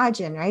you can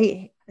imagine,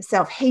 right?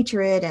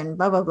 Self-hatred and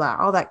blah, blah, blah.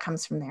 All that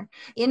comes from there.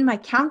 In my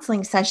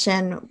counseling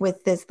session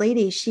with this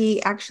lady,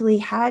 she actually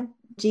had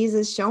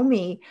Jesus show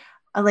me,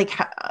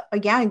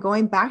 again,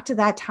 going back to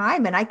that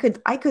time. And I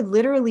could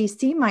literally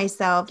see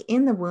myself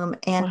in the womb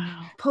and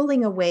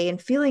pulling away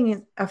and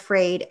feeling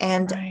afraid,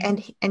 and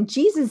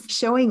Jesus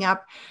showing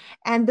up.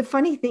 And the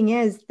funny thing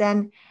is,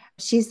 then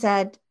she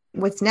said,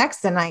 what's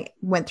next? And I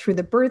went through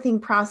the birthing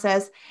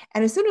process.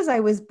 And as soon as I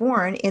was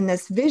born, in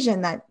this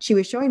vision that she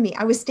was showing me,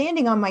 I was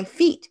standing on my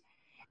feet.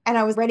 And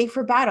I was ready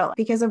for battle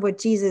because of what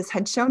Jesus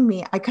had shown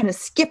me. I kind of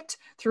skipped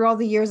through all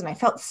the years, and I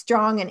felt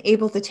strong and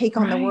able to take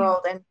on the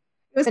world. And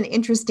it was an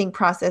interesting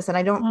process. And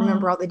I don't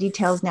remember all the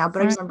details now,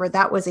 but I remember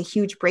that was a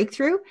huge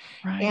breakthrough.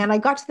 And I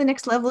got to the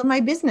next level of my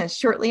business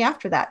shortly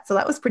after that. So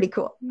that was pretty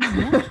cool.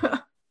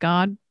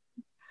 God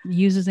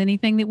uses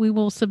anything that we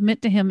will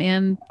submit to him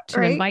in,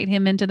 to invite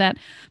him into that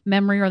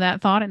memory or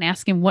that thought, and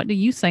ask him, what do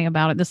you say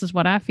about it? This is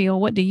what I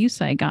feel. What do you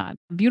say, God?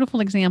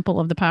 Beautiful example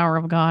of the power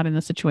of God in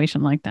a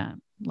situation like that.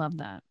 Love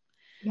that.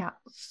 Yeah.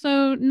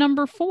 So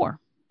number 4.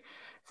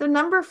 So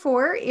number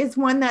 4 is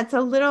one that's a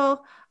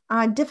little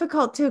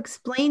difficult to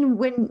explain.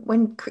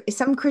 When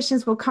some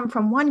Christians will come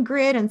from one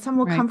grid and some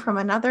will come from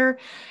another,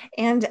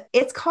 and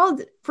it's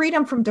called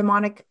freedom from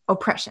demonic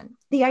oppression.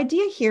 The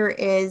idea here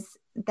is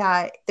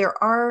that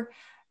there are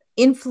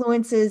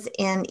influences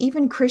in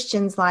even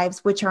Christians' lives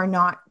which are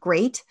not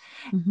great.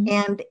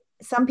 And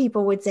some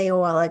people would say,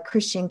 oh, well, a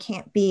Christian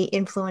can't be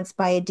influenced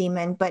by a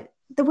demon. But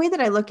the way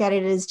that I look at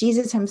it is,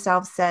 Jesus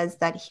himself says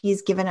that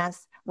he's given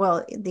us,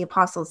 well, the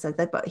apostle said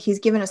that, but he's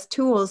given us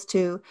tools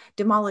to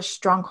demolish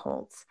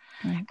strongholds.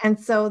 And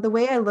so the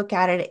way I look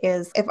at it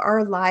is, if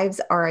our lives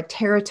are a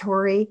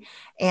territory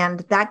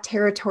and that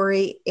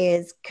territory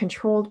is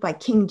controlled by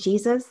King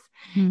Jesus,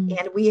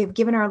 and we have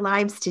given our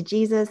lives to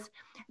Jesus,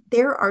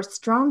 there are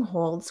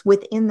strongholds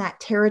within that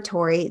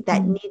territory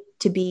that need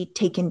to be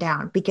taken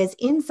down, because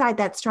inside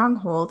that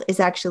stronghold is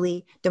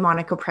actually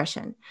demonic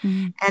oppression.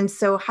 And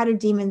so how do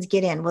demons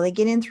get in? Well, they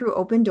get in through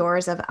open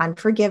doors of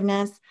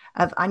unforgiveness,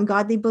 of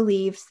ungodly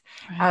beliefs,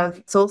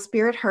 of soul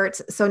spirit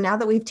hurts. So now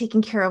that we've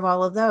taken care of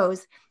all of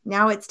those,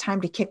 now it's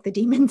time to kick the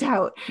demons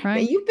out. Now,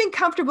 you've been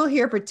comfortable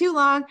here for too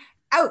long.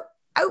 Out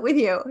with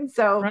you.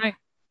 So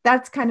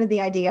that's kind of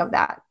the idea of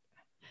that.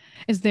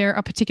 Is there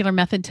a particular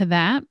method to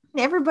that?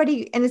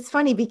 Everybody, and it's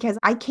funny because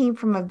I came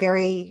from a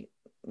very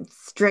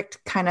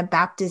strict kind of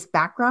Baptist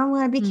background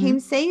when I became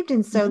saved.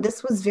 And so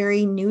this was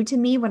very new to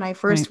me when I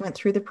first went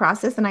through the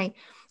process. And I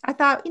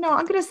thought,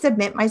 I'm going to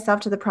submit myself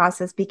to the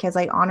process because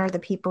I honor the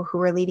people who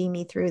were leading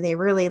me through. They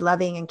were really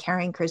loving and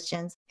caring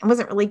Christians. I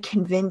wasn't really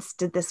convinced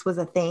that this was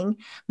a thing,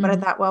 but I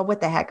thought, well,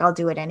 what the heck, I'll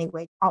do it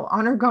anyway. I'll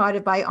honor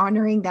God by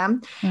honoring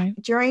them.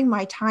 During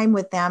my time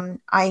with them,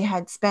 I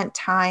had spent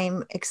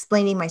time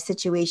explaining my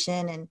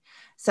situation and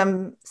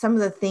some of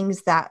the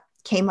things that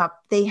came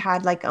up, they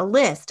had like a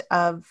list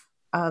of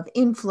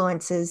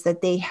influences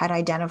that they had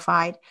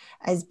identified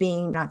as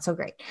being not so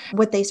great.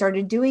 What they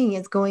started doing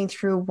is going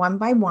through one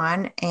by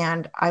one,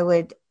 and I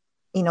would,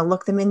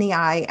 look them in the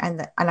eye,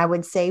 and I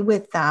would say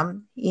with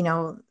them,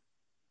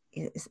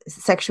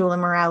 sexual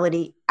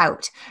immorality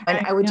out.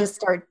 And I would just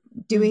start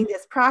doing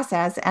this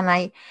process. And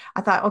I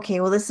thought, okay,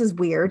 well, this is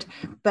weird,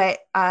 but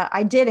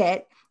I did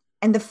it.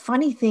 And the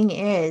funny thing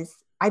is,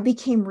 I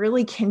became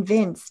really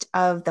convinced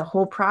of the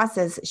whole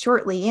process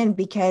shortly in,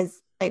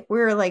 because like we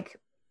were like,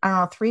 I don't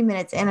know, 3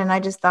 minutes in, and I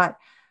just thought,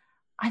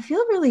 I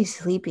feel really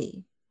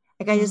sleepy.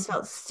 Like I just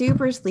felt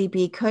super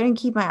sleepy, couldn't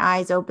keep my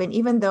eyes open,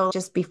 even though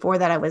just before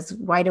that I was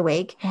wide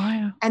awake.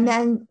 Wow. And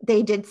then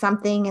they did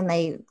something and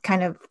they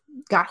kind of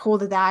got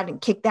hold of that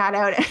and kicked that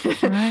out.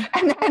 Right.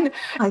 And then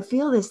I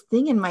feel this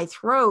thing in my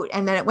throat.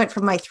 And then it went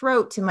from my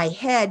throat to my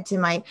head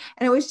and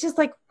it was just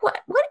like, what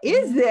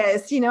is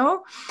this?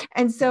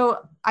 And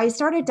so I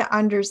started to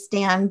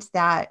understand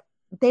that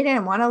they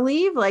didn't want to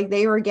leave. Like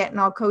they were getting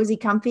all cozy,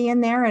 comfy in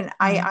there. And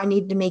I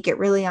needed to make it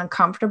really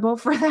uncomfortable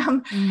for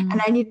them.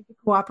 And I needed to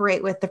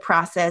cooperate with the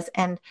process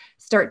and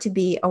start to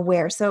be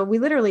aware. So we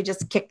literally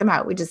just kicked them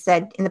out. We just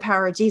said, in the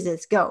power of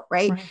Jesus, go,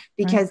 right?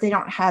 Because they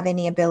don't have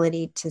any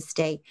ability to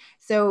stay.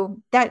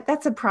 So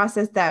that's a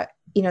process that,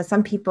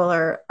 some people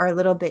are a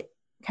little bit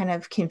kind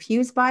of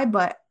confused by,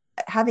 but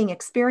having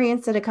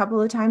experienced it a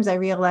couple of times, I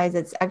realize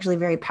it's actually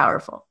very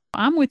powerful.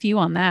 I'm with you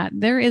on that.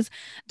 There is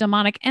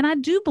demonic. And I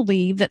do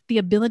believe that the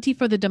ability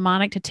for the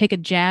demonic to take a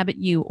jab at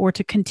you or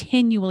to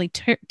continually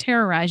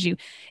terrorize you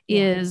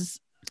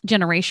is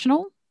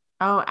generational.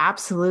 Oh,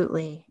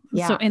 absolutely.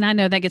 Yeah. So, and I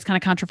know that gets kind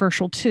of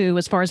controversial too,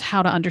 as far as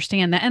how to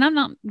understand that. And I'm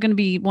not going to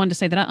be one to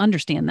say that I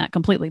understand that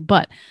completely,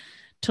 but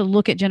to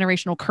look at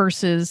generational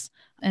curses,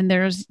 and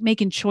there's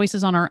making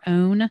choices on our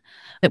own,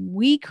 that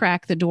we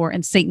crack the door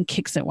and Satan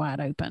kicks it wide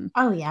open.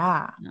 Oh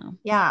yeah.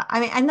 Yeah. I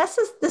mean, and this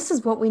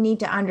is what we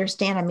need to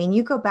understand. I mean,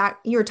 you go back,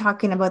 you were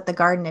talking about the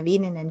Garden of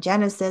Eden in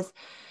Genesis.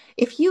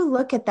 If you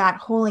look at that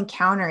whole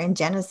encounter in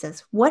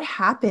Genesis, what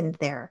happened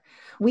there?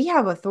 We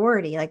have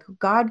authority. Like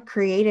God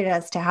created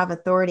us to have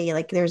authority.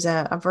 Like there's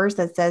a verse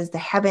that says the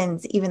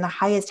heavens, even the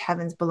highest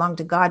heavens, belong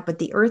to God, but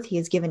the earth he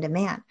has given to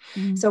man.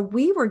 So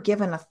we were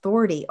given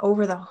authority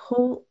over the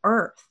whole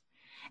earth.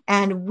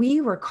 And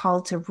we were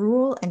called to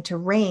rule and to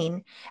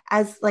reign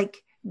as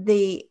like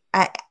the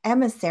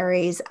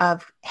emissaries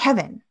of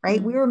heaven,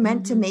 right? We were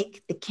meant to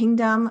make the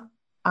kingdom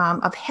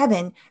of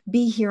heaven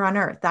be here on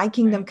earth. Thy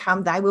kingdom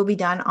come, thy will be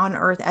done on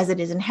earth as it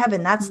is in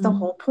heaven. That's the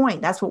whole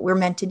point. That's what we're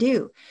meant to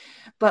do.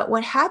 But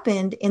what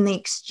happened in the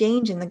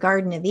exchange in the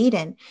Garden of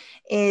Eden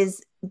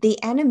is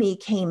the enemy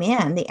came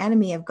in, the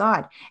enemy of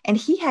God, and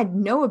he had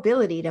no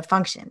ability to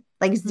function,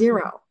 like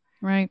zero,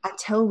 right?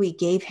 Until we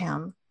gave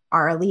him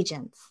our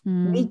allegiance.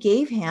 We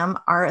gave him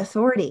our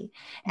authority.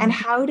 And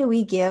how do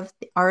we give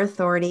our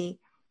authority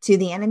to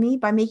the enemy?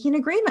 By making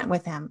agreement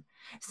with him.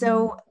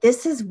 So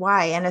this is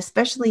why, and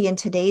especially in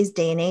today's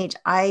day and age,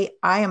 I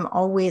am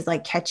always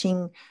like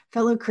catching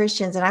fellow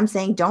Christians and I'm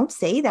saying, don't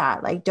say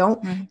that. Like,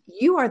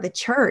 you are the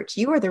church.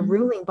 You are the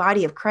ruling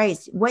body of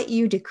Christ. What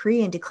you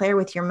decree and declare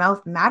with your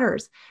mouth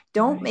matters.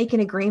 Don't make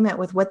an agreement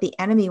with what the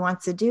enemy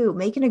wants to do.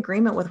 Make an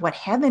agreement with what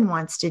heaven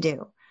wants to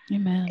do.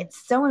 Amen.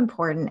 It's so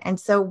important. And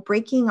so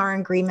breaking our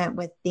agreement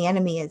with the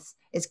enemy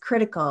is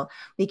critical,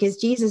 because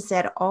Jesus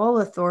said, all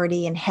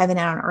authority in heaven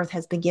and on earth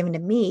has been given to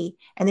me.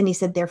 And then he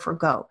said, therefore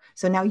go.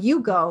 So now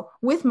you go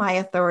with my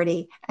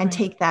authority and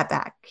take that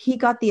back. He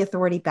got the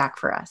authority back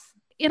for us.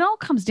 It all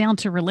comes down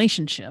to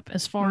relationship.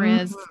 As far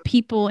as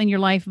people in your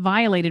life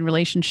violated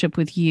relationship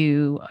with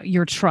you,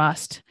 your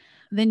trust,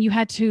 then you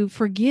had to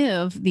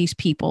forgive these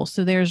people.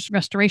 So there's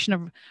restoration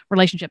of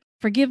relationship.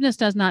 Forgiveness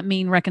does not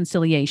mean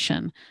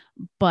reconciliation,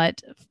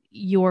 but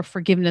your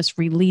forgiveness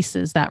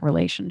releases that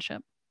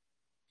relationship.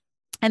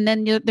 And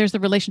then there's the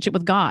relationship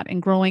with God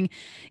and growing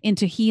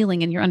into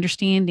healing and your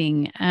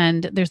understanding.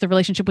 And there's the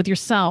relationship with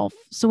yourself.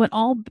 So it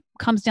all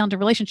comes down to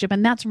relationship.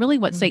 And that's really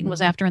what Satan was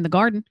after in the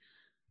garden,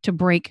 to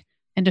break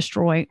and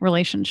destroy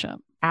relationship.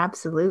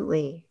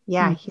 Absolutely.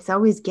 Yeah. He's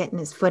always getting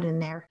his foot in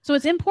there. So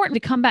it's important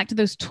to come back to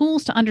those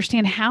tools to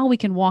understand how we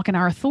can walk in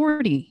our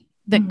authority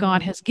that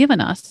God has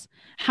given us.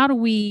 How do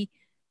we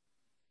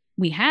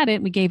had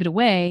it, we gave it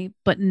away,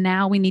 but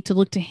now we need to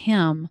look to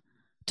him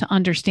to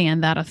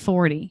understand that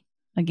authority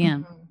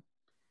again.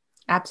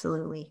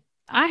 Absolutely.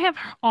 I have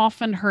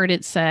often heard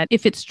it said,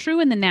 if it's true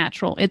in the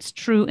natural, it's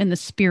true in the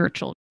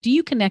spiritual. Do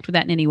you connect with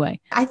that in any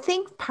way? I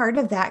think part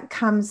of that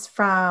comes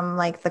from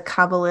like the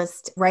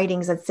Kabbalist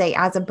writings that say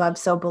as above,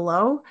 so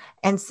below.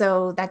 And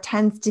so that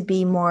tends to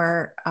be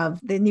more of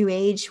the New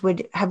Age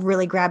would have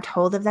really grabbed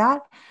hold of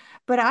that.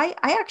 But I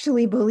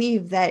actually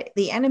believe that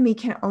the enemy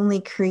can only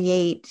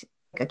create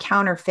a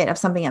counterfeit of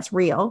something that's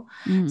real.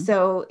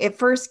 So it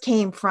first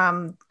came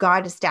from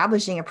God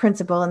establishing a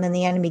principle and then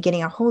the enemy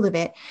getting a hold of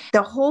it.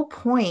 The whole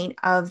point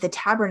of the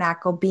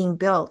tabernacle being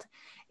built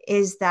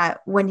is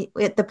that when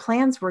the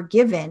plans were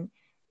given,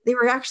 they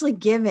were actually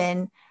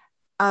given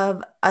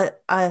of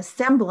a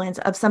semblance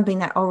of something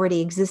that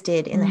already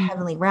existed in the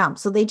heavenly realm.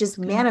 So they just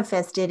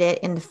manifested it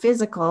in the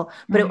physical,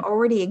 but it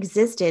already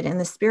existed in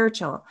the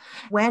spiritual.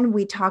 When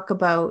we talk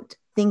about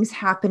things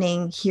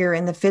happening here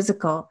in the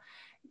physical,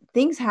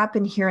 things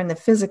happen here in the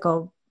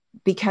physical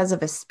because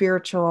of a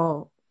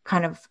spiritual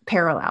kind of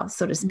parallel,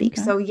 so to speak.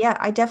 So yeah,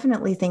 I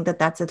definitely think that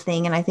that's a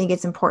thing. And I think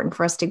it's important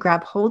for us to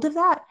grab hold of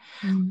that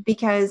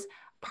because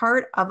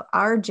part of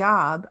our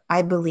job,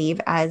 I believe,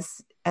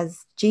 as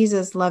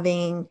Jesus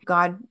loving,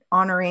 God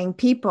honoring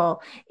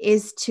people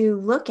is to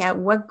look at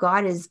what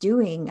God is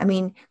doing. I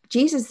mean,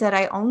 Jesus said,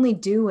 I only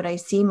do what I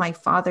see my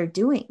Father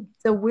doing.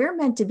 So we're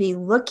meant to be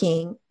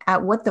looking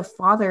at what the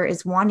Father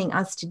is wanting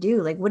us to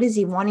do. Like, what is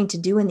he wanting to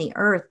do in the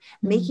earth,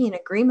 making an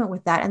agreement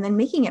with that, and then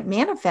making it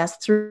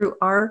manifest through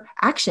our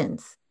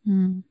actions.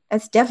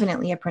 That's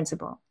definitely a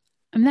principle.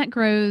 And that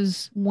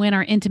grows when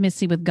our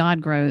intimacy with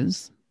God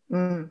grows.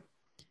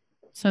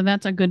 So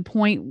that's a good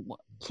point.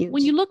 Huge.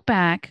 When you look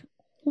back,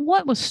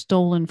 what was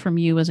stolen from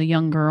you as a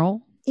young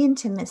girl?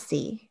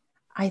 Intimacy,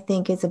 I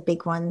think, is a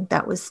big one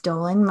that was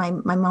stolen. My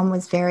mom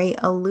was very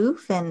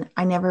aloof, and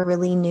I never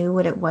really knew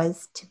what it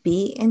was to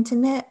be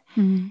intimate.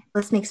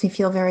 This makes me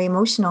feel very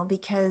emotional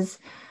because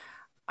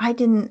I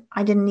didn't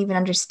even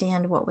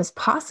understand what was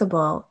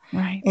possible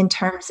in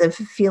terms of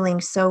feeling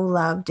so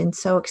loved and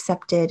so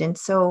accepted and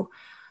so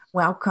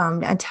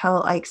welcomed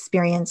until I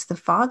experienced the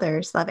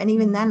Father's love. And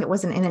even then, it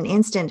wasn't in an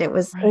instant. It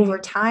was over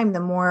time. The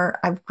more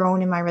I've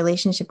grown in my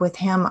relationship with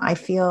him, I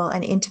feel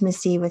an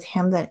intimacy with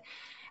him that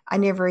I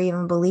never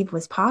even believed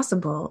was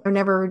possible, or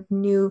never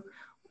knew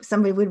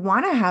somebody would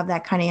want to have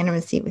that kind of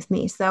intimacy with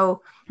me.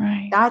 So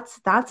that's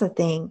a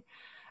thing.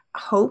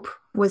 Hope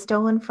was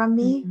stolen from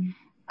me.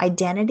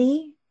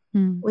 Identity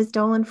was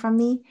stolen from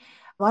me.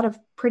 A lot of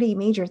pretty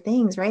major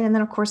things, right? And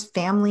then, of course,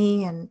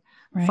 family and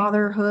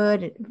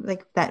fatherhood,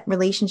 like that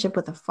relationship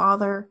with a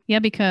father. Yeah,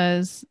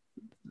 because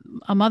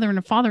a mother and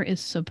a father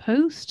is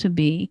supposed to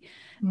be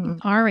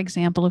our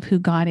example of who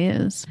God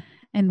is.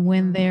 And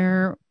when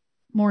they're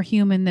more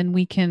human than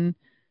we can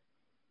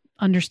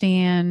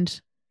understand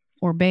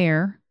or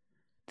bear,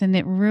 then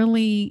it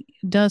really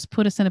does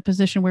put us in a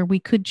position where we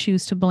could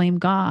choose to blame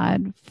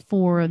God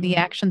for the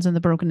actions and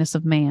the brokenness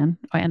of man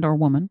and or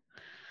woman.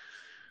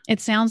 It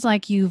sounds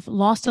like you've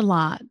lost a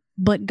lot,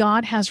 but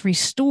God has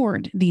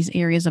restored these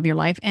areas of your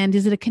life. And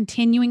is it a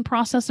continuing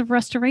process of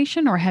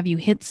restoration, or have you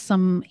hit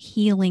some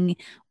healing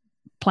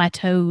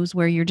plateaus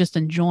where you're just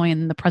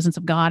enjoying the presence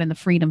of God and the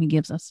freedom he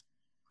gives us?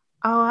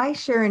 Oh, I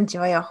sure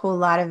enjoy a whole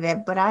lot of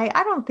it, but I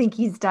don't think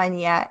he's done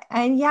yet.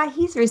 And yeah,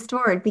 he's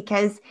restored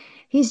because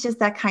he's just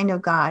that kind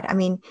of God. I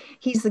mean,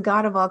 he's the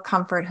God of all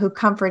comfort who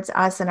comforts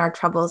us in our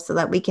troubles so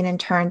that we can in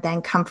turn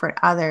then comfort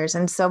others.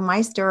 And so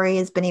my story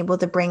has been able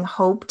to bring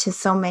hope to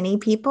so many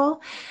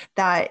people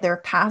that their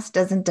past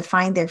doesn't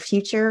define their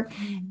future.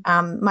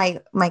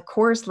 My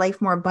course,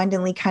 Life More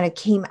Abundantly, kind of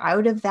came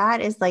out of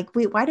that. Is like,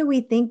 why do we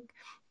think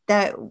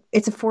that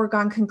it's a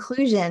foregone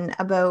conclusion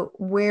about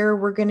where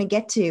we're going to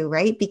get to,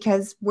 right?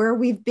 Because where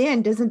we've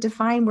been doesn't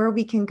define where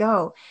we can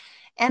go.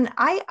 And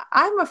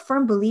I'm a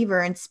firm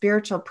believer in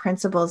spiritual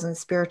principles and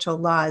spiritual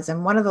laws.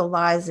 And one of the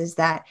laws is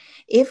that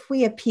if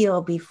we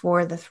appeal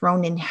before the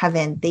throne in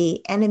heaven,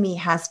 the enemy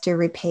has to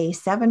repay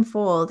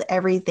sevenfold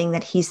everything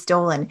that he's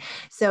stolen.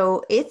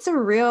 So it's a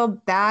real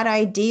bad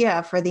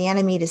idea for the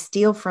enemy to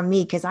steal from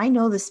me because I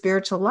know the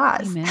spiritual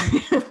laws.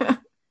 Amen.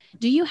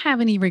 Do you have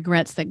any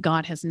regrets that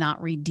God has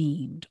not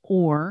redeemed,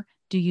 or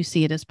do you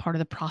see it as part of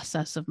the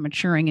process of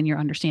maturing in your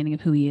understanding of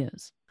who he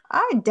is?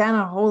 I've done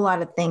a whole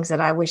lot of things that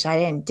I wish I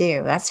didn't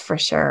do. That's for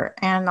sure.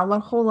 And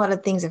whole lot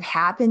of things have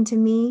happened to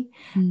me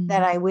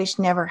that I wish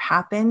never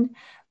happened.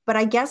 But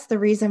I guess the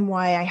reason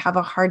why I have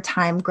a hard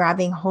time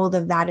grabbing hold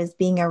of that as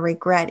being a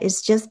regret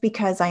is just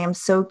because I am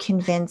so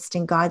convinced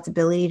in God's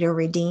ability to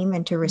redeem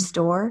and to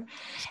restore.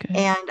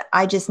 And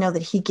I just know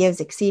that he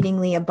gives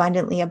exceedingly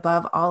abundantly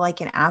above all I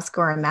can ask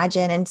or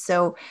imagine. And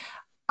so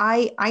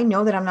I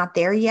know that I'm not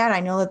there yet. I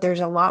know that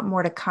there's a lot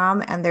more to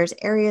come. And there's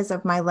areas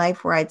of my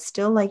life where I'd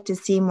still like to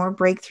see more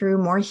breakthrough,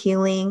 more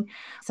healing,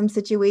 some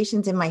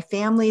situations in my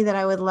family that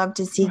I would love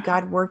to see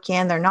God work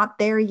in. They're not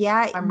there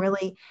yet. I'm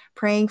really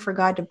praying for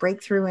God to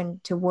break through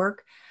and to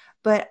work.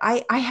 But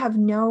I have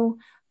no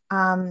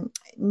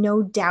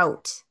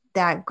doubt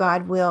that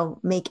God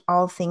will make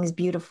all things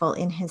beautiful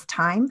in his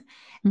time.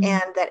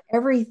 And that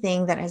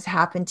everything that has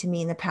happened to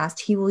me in the past,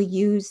 he will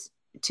use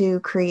to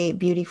create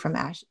beauty from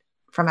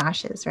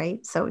ashes,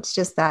 right? So it's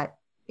just that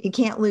you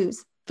can't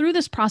lose. Through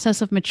this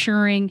process of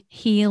maturing,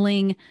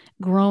 healing,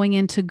 growing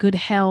into good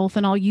health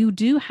and all, you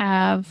do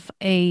have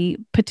a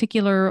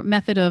particular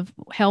method of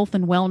health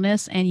and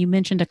wellness. And you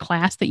mentioned a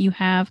class that you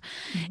have.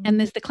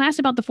 And the class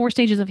about the 4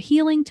 stages of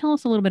healing. Tell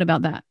us a little bit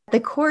about that. The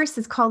course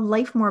is called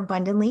Life More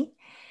Abundantly.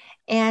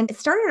 And it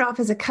started off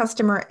as a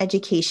customer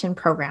education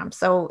program.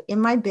 So in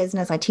my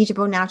business, I teach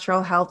about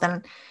natural health,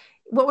 and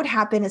what would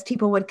happen is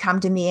people would come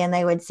to me and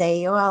they would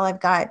say, well, I've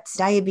got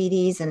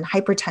diabetes and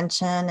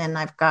hypertension, and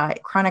I've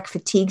got chronic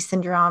fatigue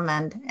syndrome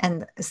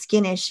and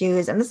skin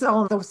issues. And this is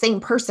all the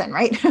same person,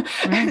 right?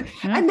 Right,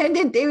 yeah. And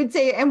then they would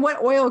say, and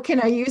what oil can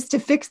I use to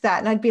fix that?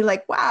 And I'd be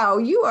like, wow,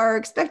 you are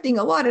expecting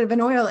a lot of an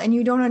oil and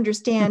you don't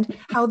understand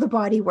how the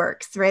body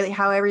works, right?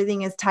 How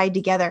everything is tied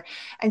together.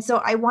 And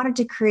so I wanted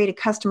to create a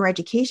customer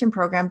education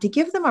program to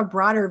give them a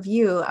broader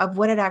view of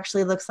what it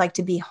actually looks like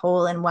to be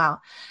whole and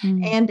well.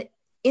 And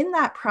in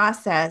that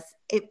process,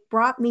 it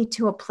brought me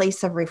to a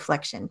place of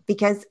reflection,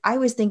 because I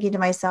was thinking to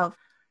myself,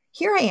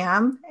 here I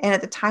am. And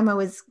at the time I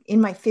was in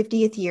my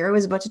 50th year, I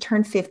was about to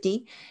turn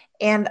 50.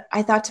 And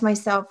I thought to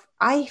myself,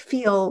 I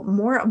feel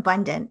more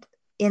abundant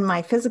in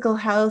my physical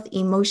health,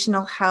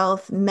 emotional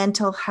health,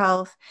 mental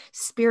health,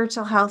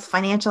 spiritual health,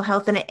 financial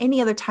health than at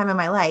any other time in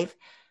my life.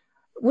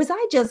 Was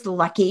I just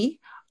lucky,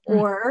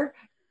 or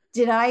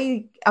did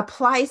I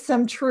apply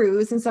some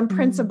truths and some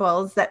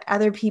principles that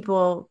other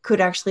people could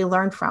actually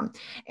learn from?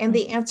 And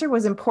the answer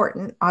was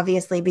important,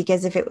 obviously,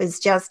 because if it was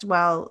just,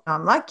 well,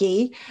 I'm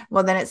lucky,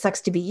 well, then it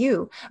sucks to be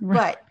you.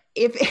 Right. But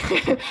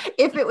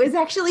if it was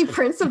actually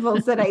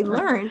principles that I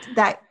learned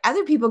that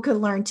other people could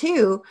learn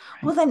too,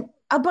 well, then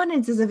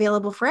abundance is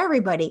available for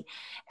everybody.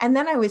 And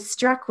then I was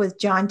struck with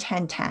John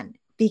 10:10,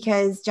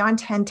 because John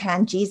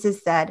 10:10,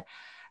 Jesus said,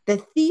 the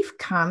thief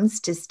comes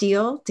to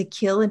steal, to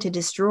kill, and to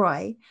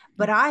destroy,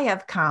 but I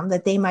have come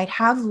that they might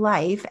have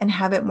life and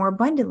have it more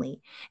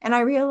abundantly. And I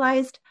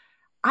realized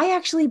I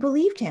actually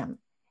believed him.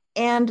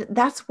 And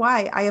that's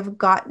why I have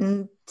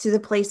gotten to the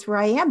place where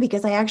I am,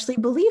 because I actually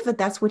believe that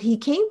that's what he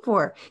came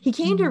for. He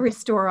came to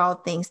restore all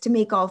things, to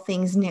make all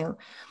things new.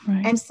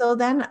 Right. And so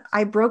then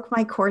I broke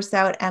my course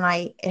out,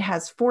 and it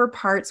has 4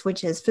 parts,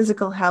 which is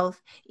physical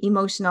health,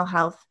 emotional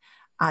health,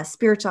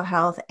 spiritual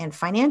health, and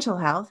financial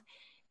health.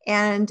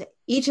 And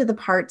each of the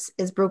parts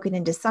is broken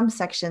into some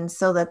sections,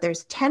 so that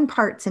there's 10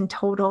 parts in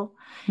total.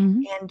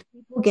 And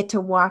people get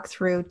to walk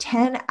through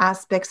 10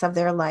 aspects of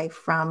their life,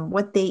 from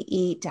what they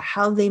eat to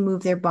how they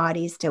move their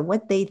bodies to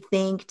what they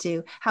think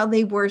to how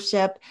they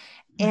worship,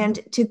 and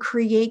to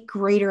create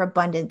greater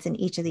abundance in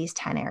each of these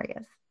 10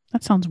 areas.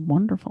 That sounds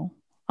wonderful.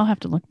 I'll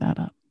have to look that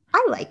up.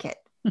 I like it.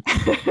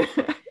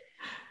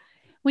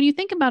 When you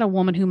think about a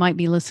woman who might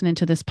be listening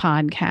to this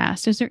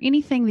podcast, is there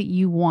anything that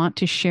you want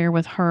to share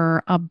with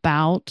her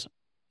about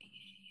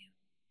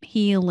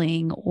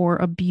healing or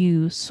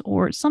abuse,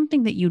 or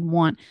something that you'd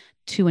want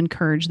to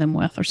encourage them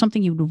with, or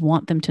something you would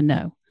want them to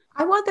know?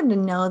 I want them to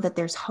know that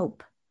there's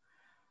hope.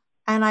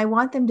 And I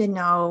want them to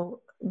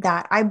know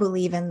that I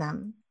believe in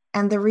them.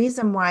 And the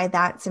reason why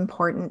that's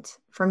important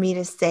for me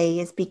to say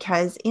is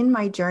because in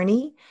my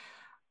journey,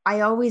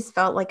 I always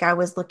felt like I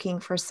was looking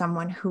for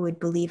someone who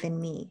would believe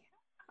in me.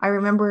 I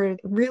remember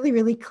really,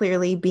 really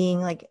clearly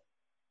being like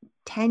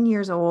 10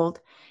 years old,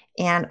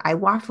 and I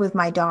walked with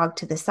my dog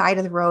to the side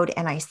of the road,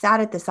 and I sat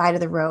at the side of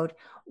the road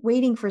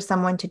waiting for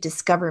someone to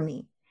discover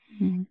me.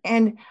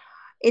 And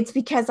it's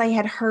because I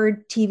had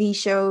heard TV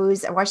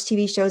shows, I watched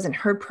TV shows and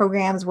heard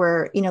programs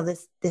where,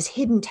 this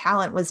hidden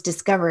talent was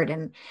discovered,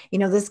 and,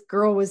 this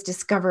girl was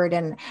discovered.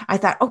 And I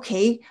thought,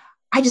 okay,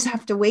 I just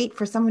have to wait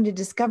for someone to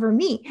discover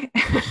me.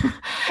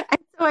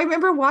 So I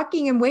remember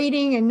walking and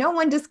waiting, and no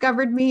one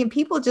discovered me, and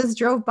people just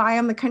drove by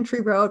on the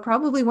country road,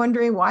 probably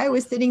wondering why I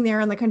was sitting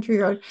there on the country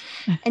road,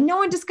 and no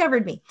one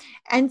discovered me.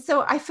 And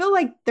so I feel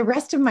like the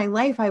rest of my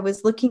life, I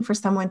was looking for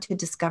someone to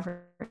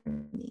discover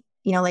me.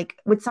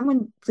 Would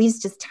someone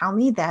please just tell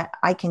me that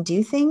I can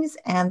do things,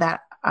 and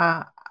that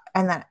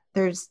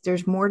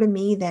there's more to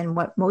me than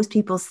what most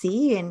people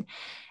see. And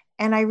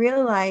I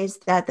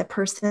realized that the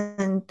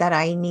person that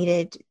I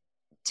needed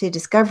to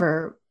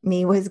discover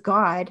me was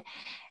God.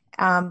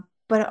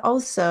 But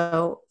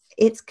also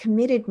it's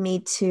committed me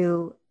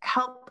to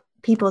help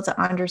people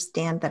to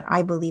understand that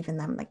I believe in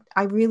them. Like,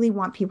 I really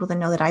want people to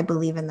know that I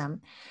believe in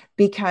them,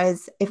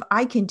 because if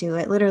I can do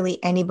it,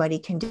 literally anybody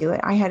can do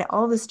it. I had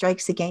all the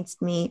strikes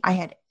against me. I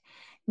had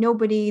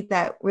nobody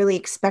that really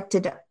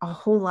expected a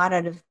whole lot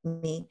out of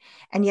me.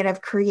 And yet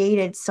I've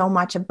created so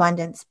much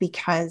abundance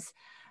because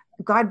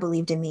God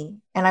believed in me.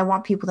 And I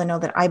want people to know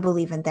that I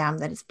believe in them,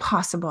 that it's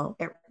possible.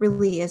 It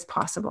really is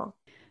possible.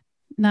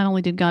 Not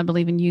only did God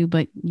believe in you,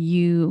 but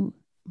you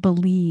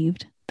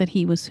believed that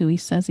he was who he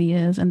says he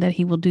is, and that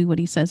he will do what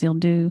he says he'll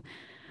do.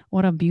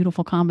 What a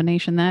beautiful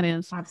combination that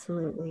is.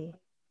 Absolutely.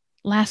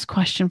 Last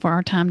question for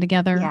our time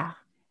together. Yeah.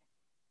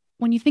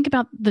 When you think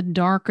about the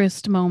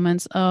darkest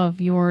moments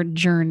of your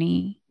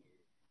journey,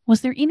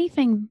 was there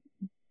anything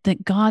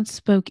that God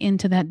spoke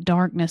into that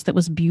darkness that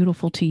was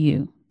beautiful to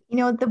you?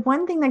 The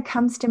one thing that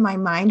comes to my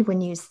mind when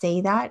you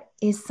say that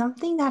is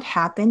something that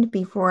happened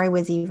before I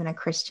was even a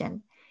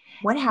Christian.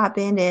 What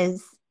happened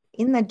is,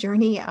 in the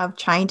journey of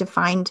trying to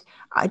find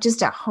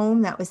just a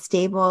home that was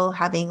stable,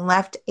 having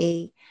left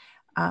a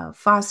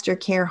foster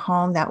care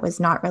home that was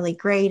not really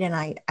great, and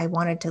I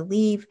wanted to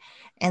leave.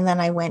 And then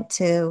I went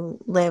to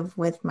live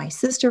with my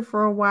sister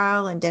for a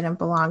while and didn't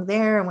belong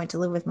there. I went to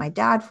live with my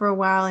dad for a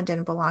while and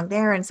didn't belong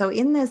there. And so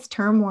in this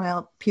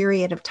turmoil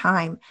period of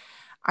time,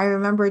 I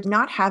remember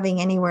not having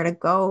anywhere to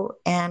go.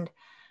 And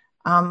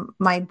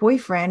My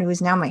boyfriend, who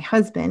is now my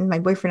husband, my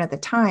boyfriend at the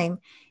time,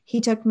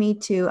 he took me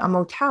to a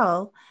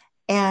motel,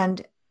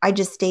 and I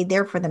just stayed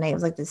there for the night. It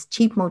was like this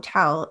cheap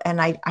motel,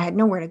 and I had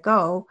nowhere to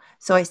go.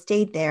 So I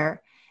stayed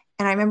there.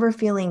 And I remember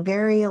feeling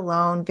very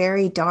alone,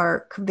 very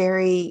dark,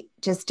 very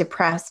just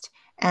depressed.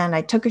 And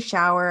I took a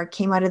shower,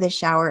 came out of the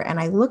shower, and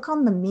I look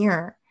on the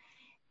mirror,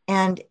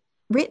 and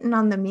written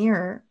on the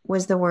mirror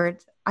was the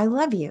words, "I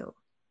love you."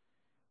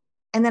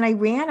 And then I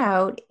ran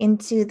out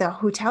into the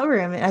hotel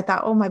room, and I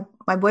thought, oh,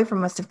 my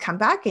boyfriend must have come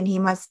back and he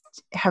must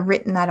have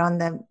written that on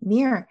the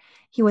mirror.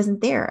 He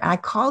wasn't there. And I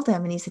called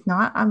him and he said,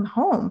 "No, I'm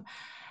home."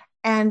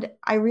 And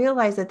I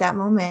realized at that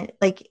moment,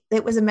 like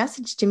it was a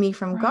message to me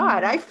from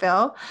God. I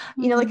felt,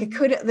 like it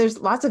could, there's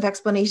lots of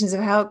explanations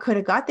of how it could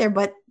have got there.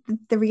 But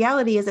the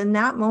reality is, in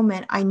that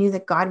moment, I knew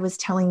that God was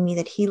telling me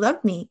that he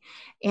loved me.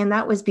 And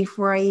that was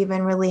before I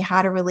even really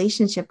had a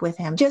relationship with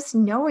him. Just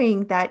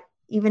knowing that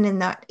even in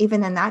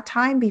that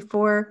time,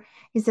 before,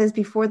 he says,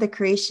 before the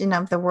creation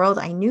of the world,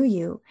 I knew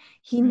you.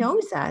 He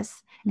knows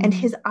us, and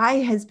his eye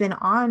has been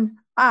on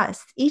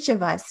us, each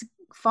of us,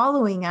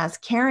 following us,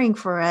 caring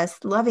for us,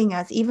 loving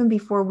us, even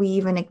before we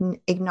even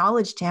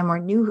acknowledged him or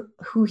knew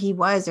who he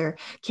was or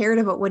cared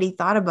about what he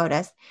thought about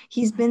us.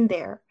 He's been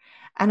there.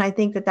 And I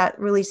think that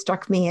really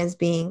struck me as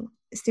being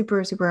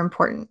super, super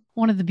important.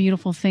 One of the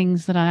beautiful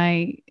things that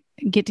I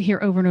get to hear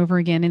over and over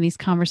again in these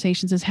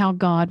conversations is how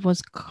God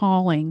was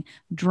calling,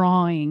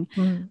 drawing,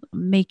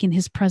 making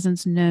his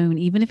presence known,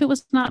 even if it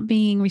was not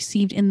being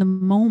received in the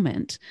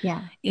moment.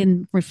 Yeah.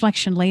 In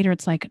reflection later,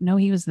 it's like, no,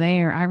 he was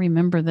there. I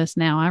remember this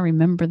now. I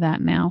remember that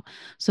now.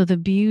 So the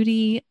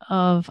beauty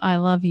of "I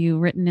love you"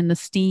 written in the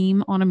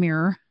steam on a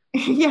mirror.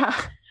 Yeah.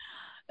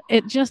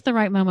 At just the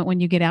right moment when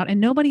you get out and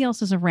nobody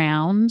else is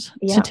around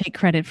to take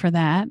credit for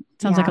that.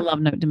 Sounds like a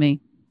love note to me.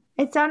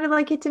 It sounded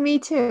like it to me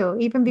too,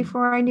 even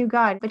before I knew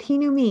God, but he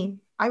knew me.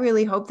 I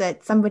really hope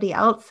that somebody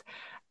else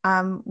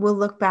will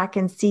look back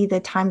and see the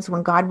times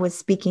when God was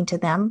speaking to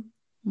them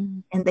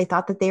and they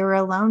thought that they were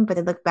alone, but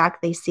they look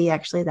back, they see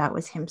actually that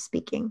was him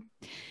speaking.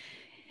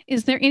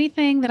 Is there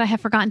anything that I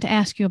have forgotten to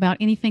ask you about,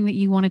 anything that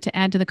you wanted to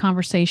add to the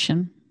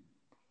conversation?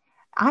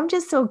 I'm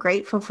just so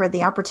grateful for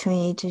the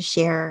opportunity to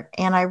share.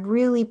 And I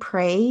really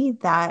pray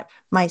that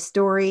my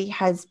story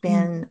has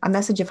been a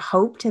message of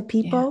hope to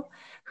people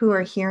who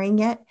are hearing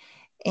it,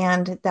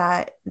 and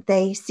that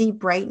they see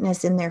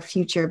brightness in their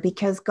future,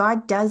 because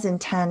God does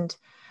intend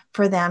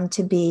for them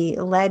to be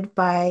led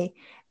by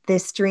the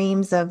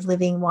streams of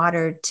living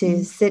water,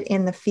 to sit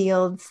in the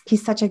fields.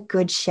 He's such a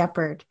good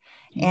shepherd,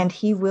 and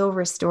he will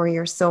restore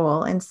your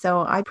soul. And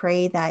so I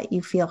pray that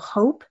you feel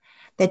hope,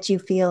 that you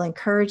feel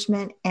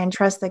encouragement, and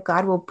trust that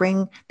God will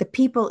bring the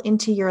people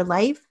into your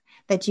life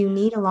that you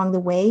need along the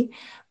way.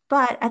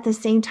 But at the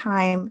same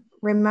time,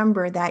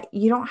 remember that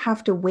you don't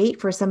have to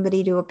wait for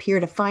somebody to appear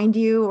to find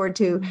you or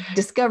to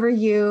discover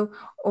you,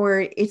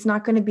 or it's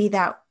not going to be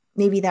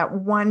maybe that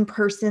one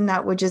person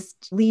that would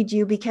just lead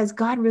you, because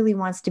God really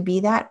wants to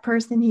be that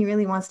person. He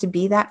really wants to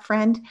be that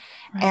friend.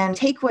 Right. And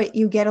take what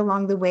you get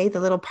along the way,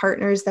 the little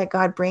partners that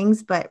God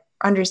brings, but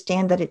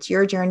understand that it's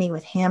your journey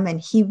with him,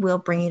 and he will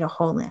bring you to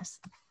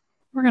wholeness.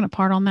 We're going to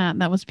part on that.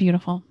 That was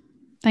beautiful.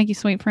 Thank you,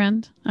 sweet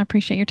friend. I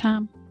appreciate your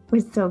time. It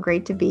was so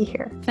great to be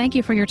here. Thank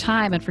you for your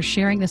time and for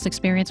sharing this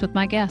experience with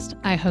my guest.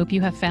 I hope you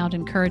have found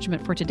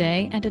encouragement for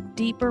today and a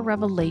deeper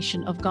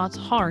revelation of God's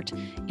heart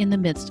in the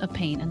midst of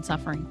pain and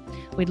suffering.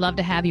 We'd love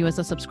to have you as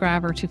a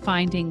subscriber to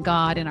Finding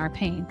God in Our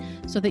Pain,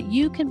 so that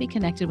you can be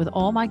connected with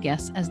all my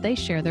guests as they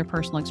share their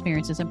personal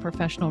experiences and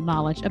professional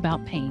knowledge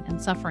about pain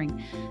and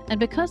suffering. And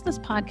because this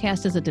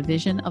podcast is a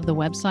division of the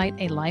website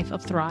A Life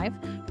of Thrive,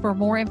 for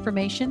more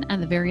information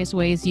and the various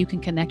ways you can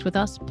connect with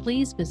us,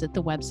 please visit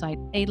the website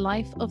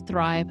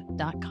alifeofthrive.com.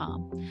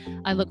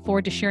 I look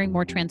forward to sharing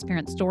more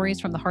transparent stories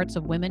from the hearts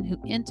of women who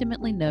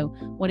intimately know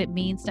what it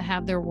means to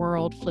have their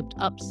world flipped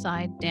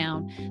upside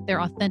down,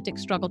 their authentic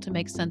struggle to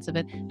make sense of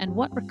it, and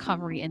what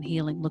recovery and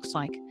healing looks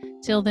like.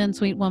 Till then,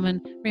 sweet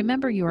woman,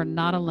 remember you are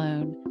not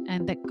alone,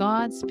 and that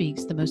God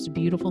speaks the most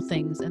beautiful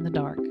things in the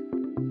dark.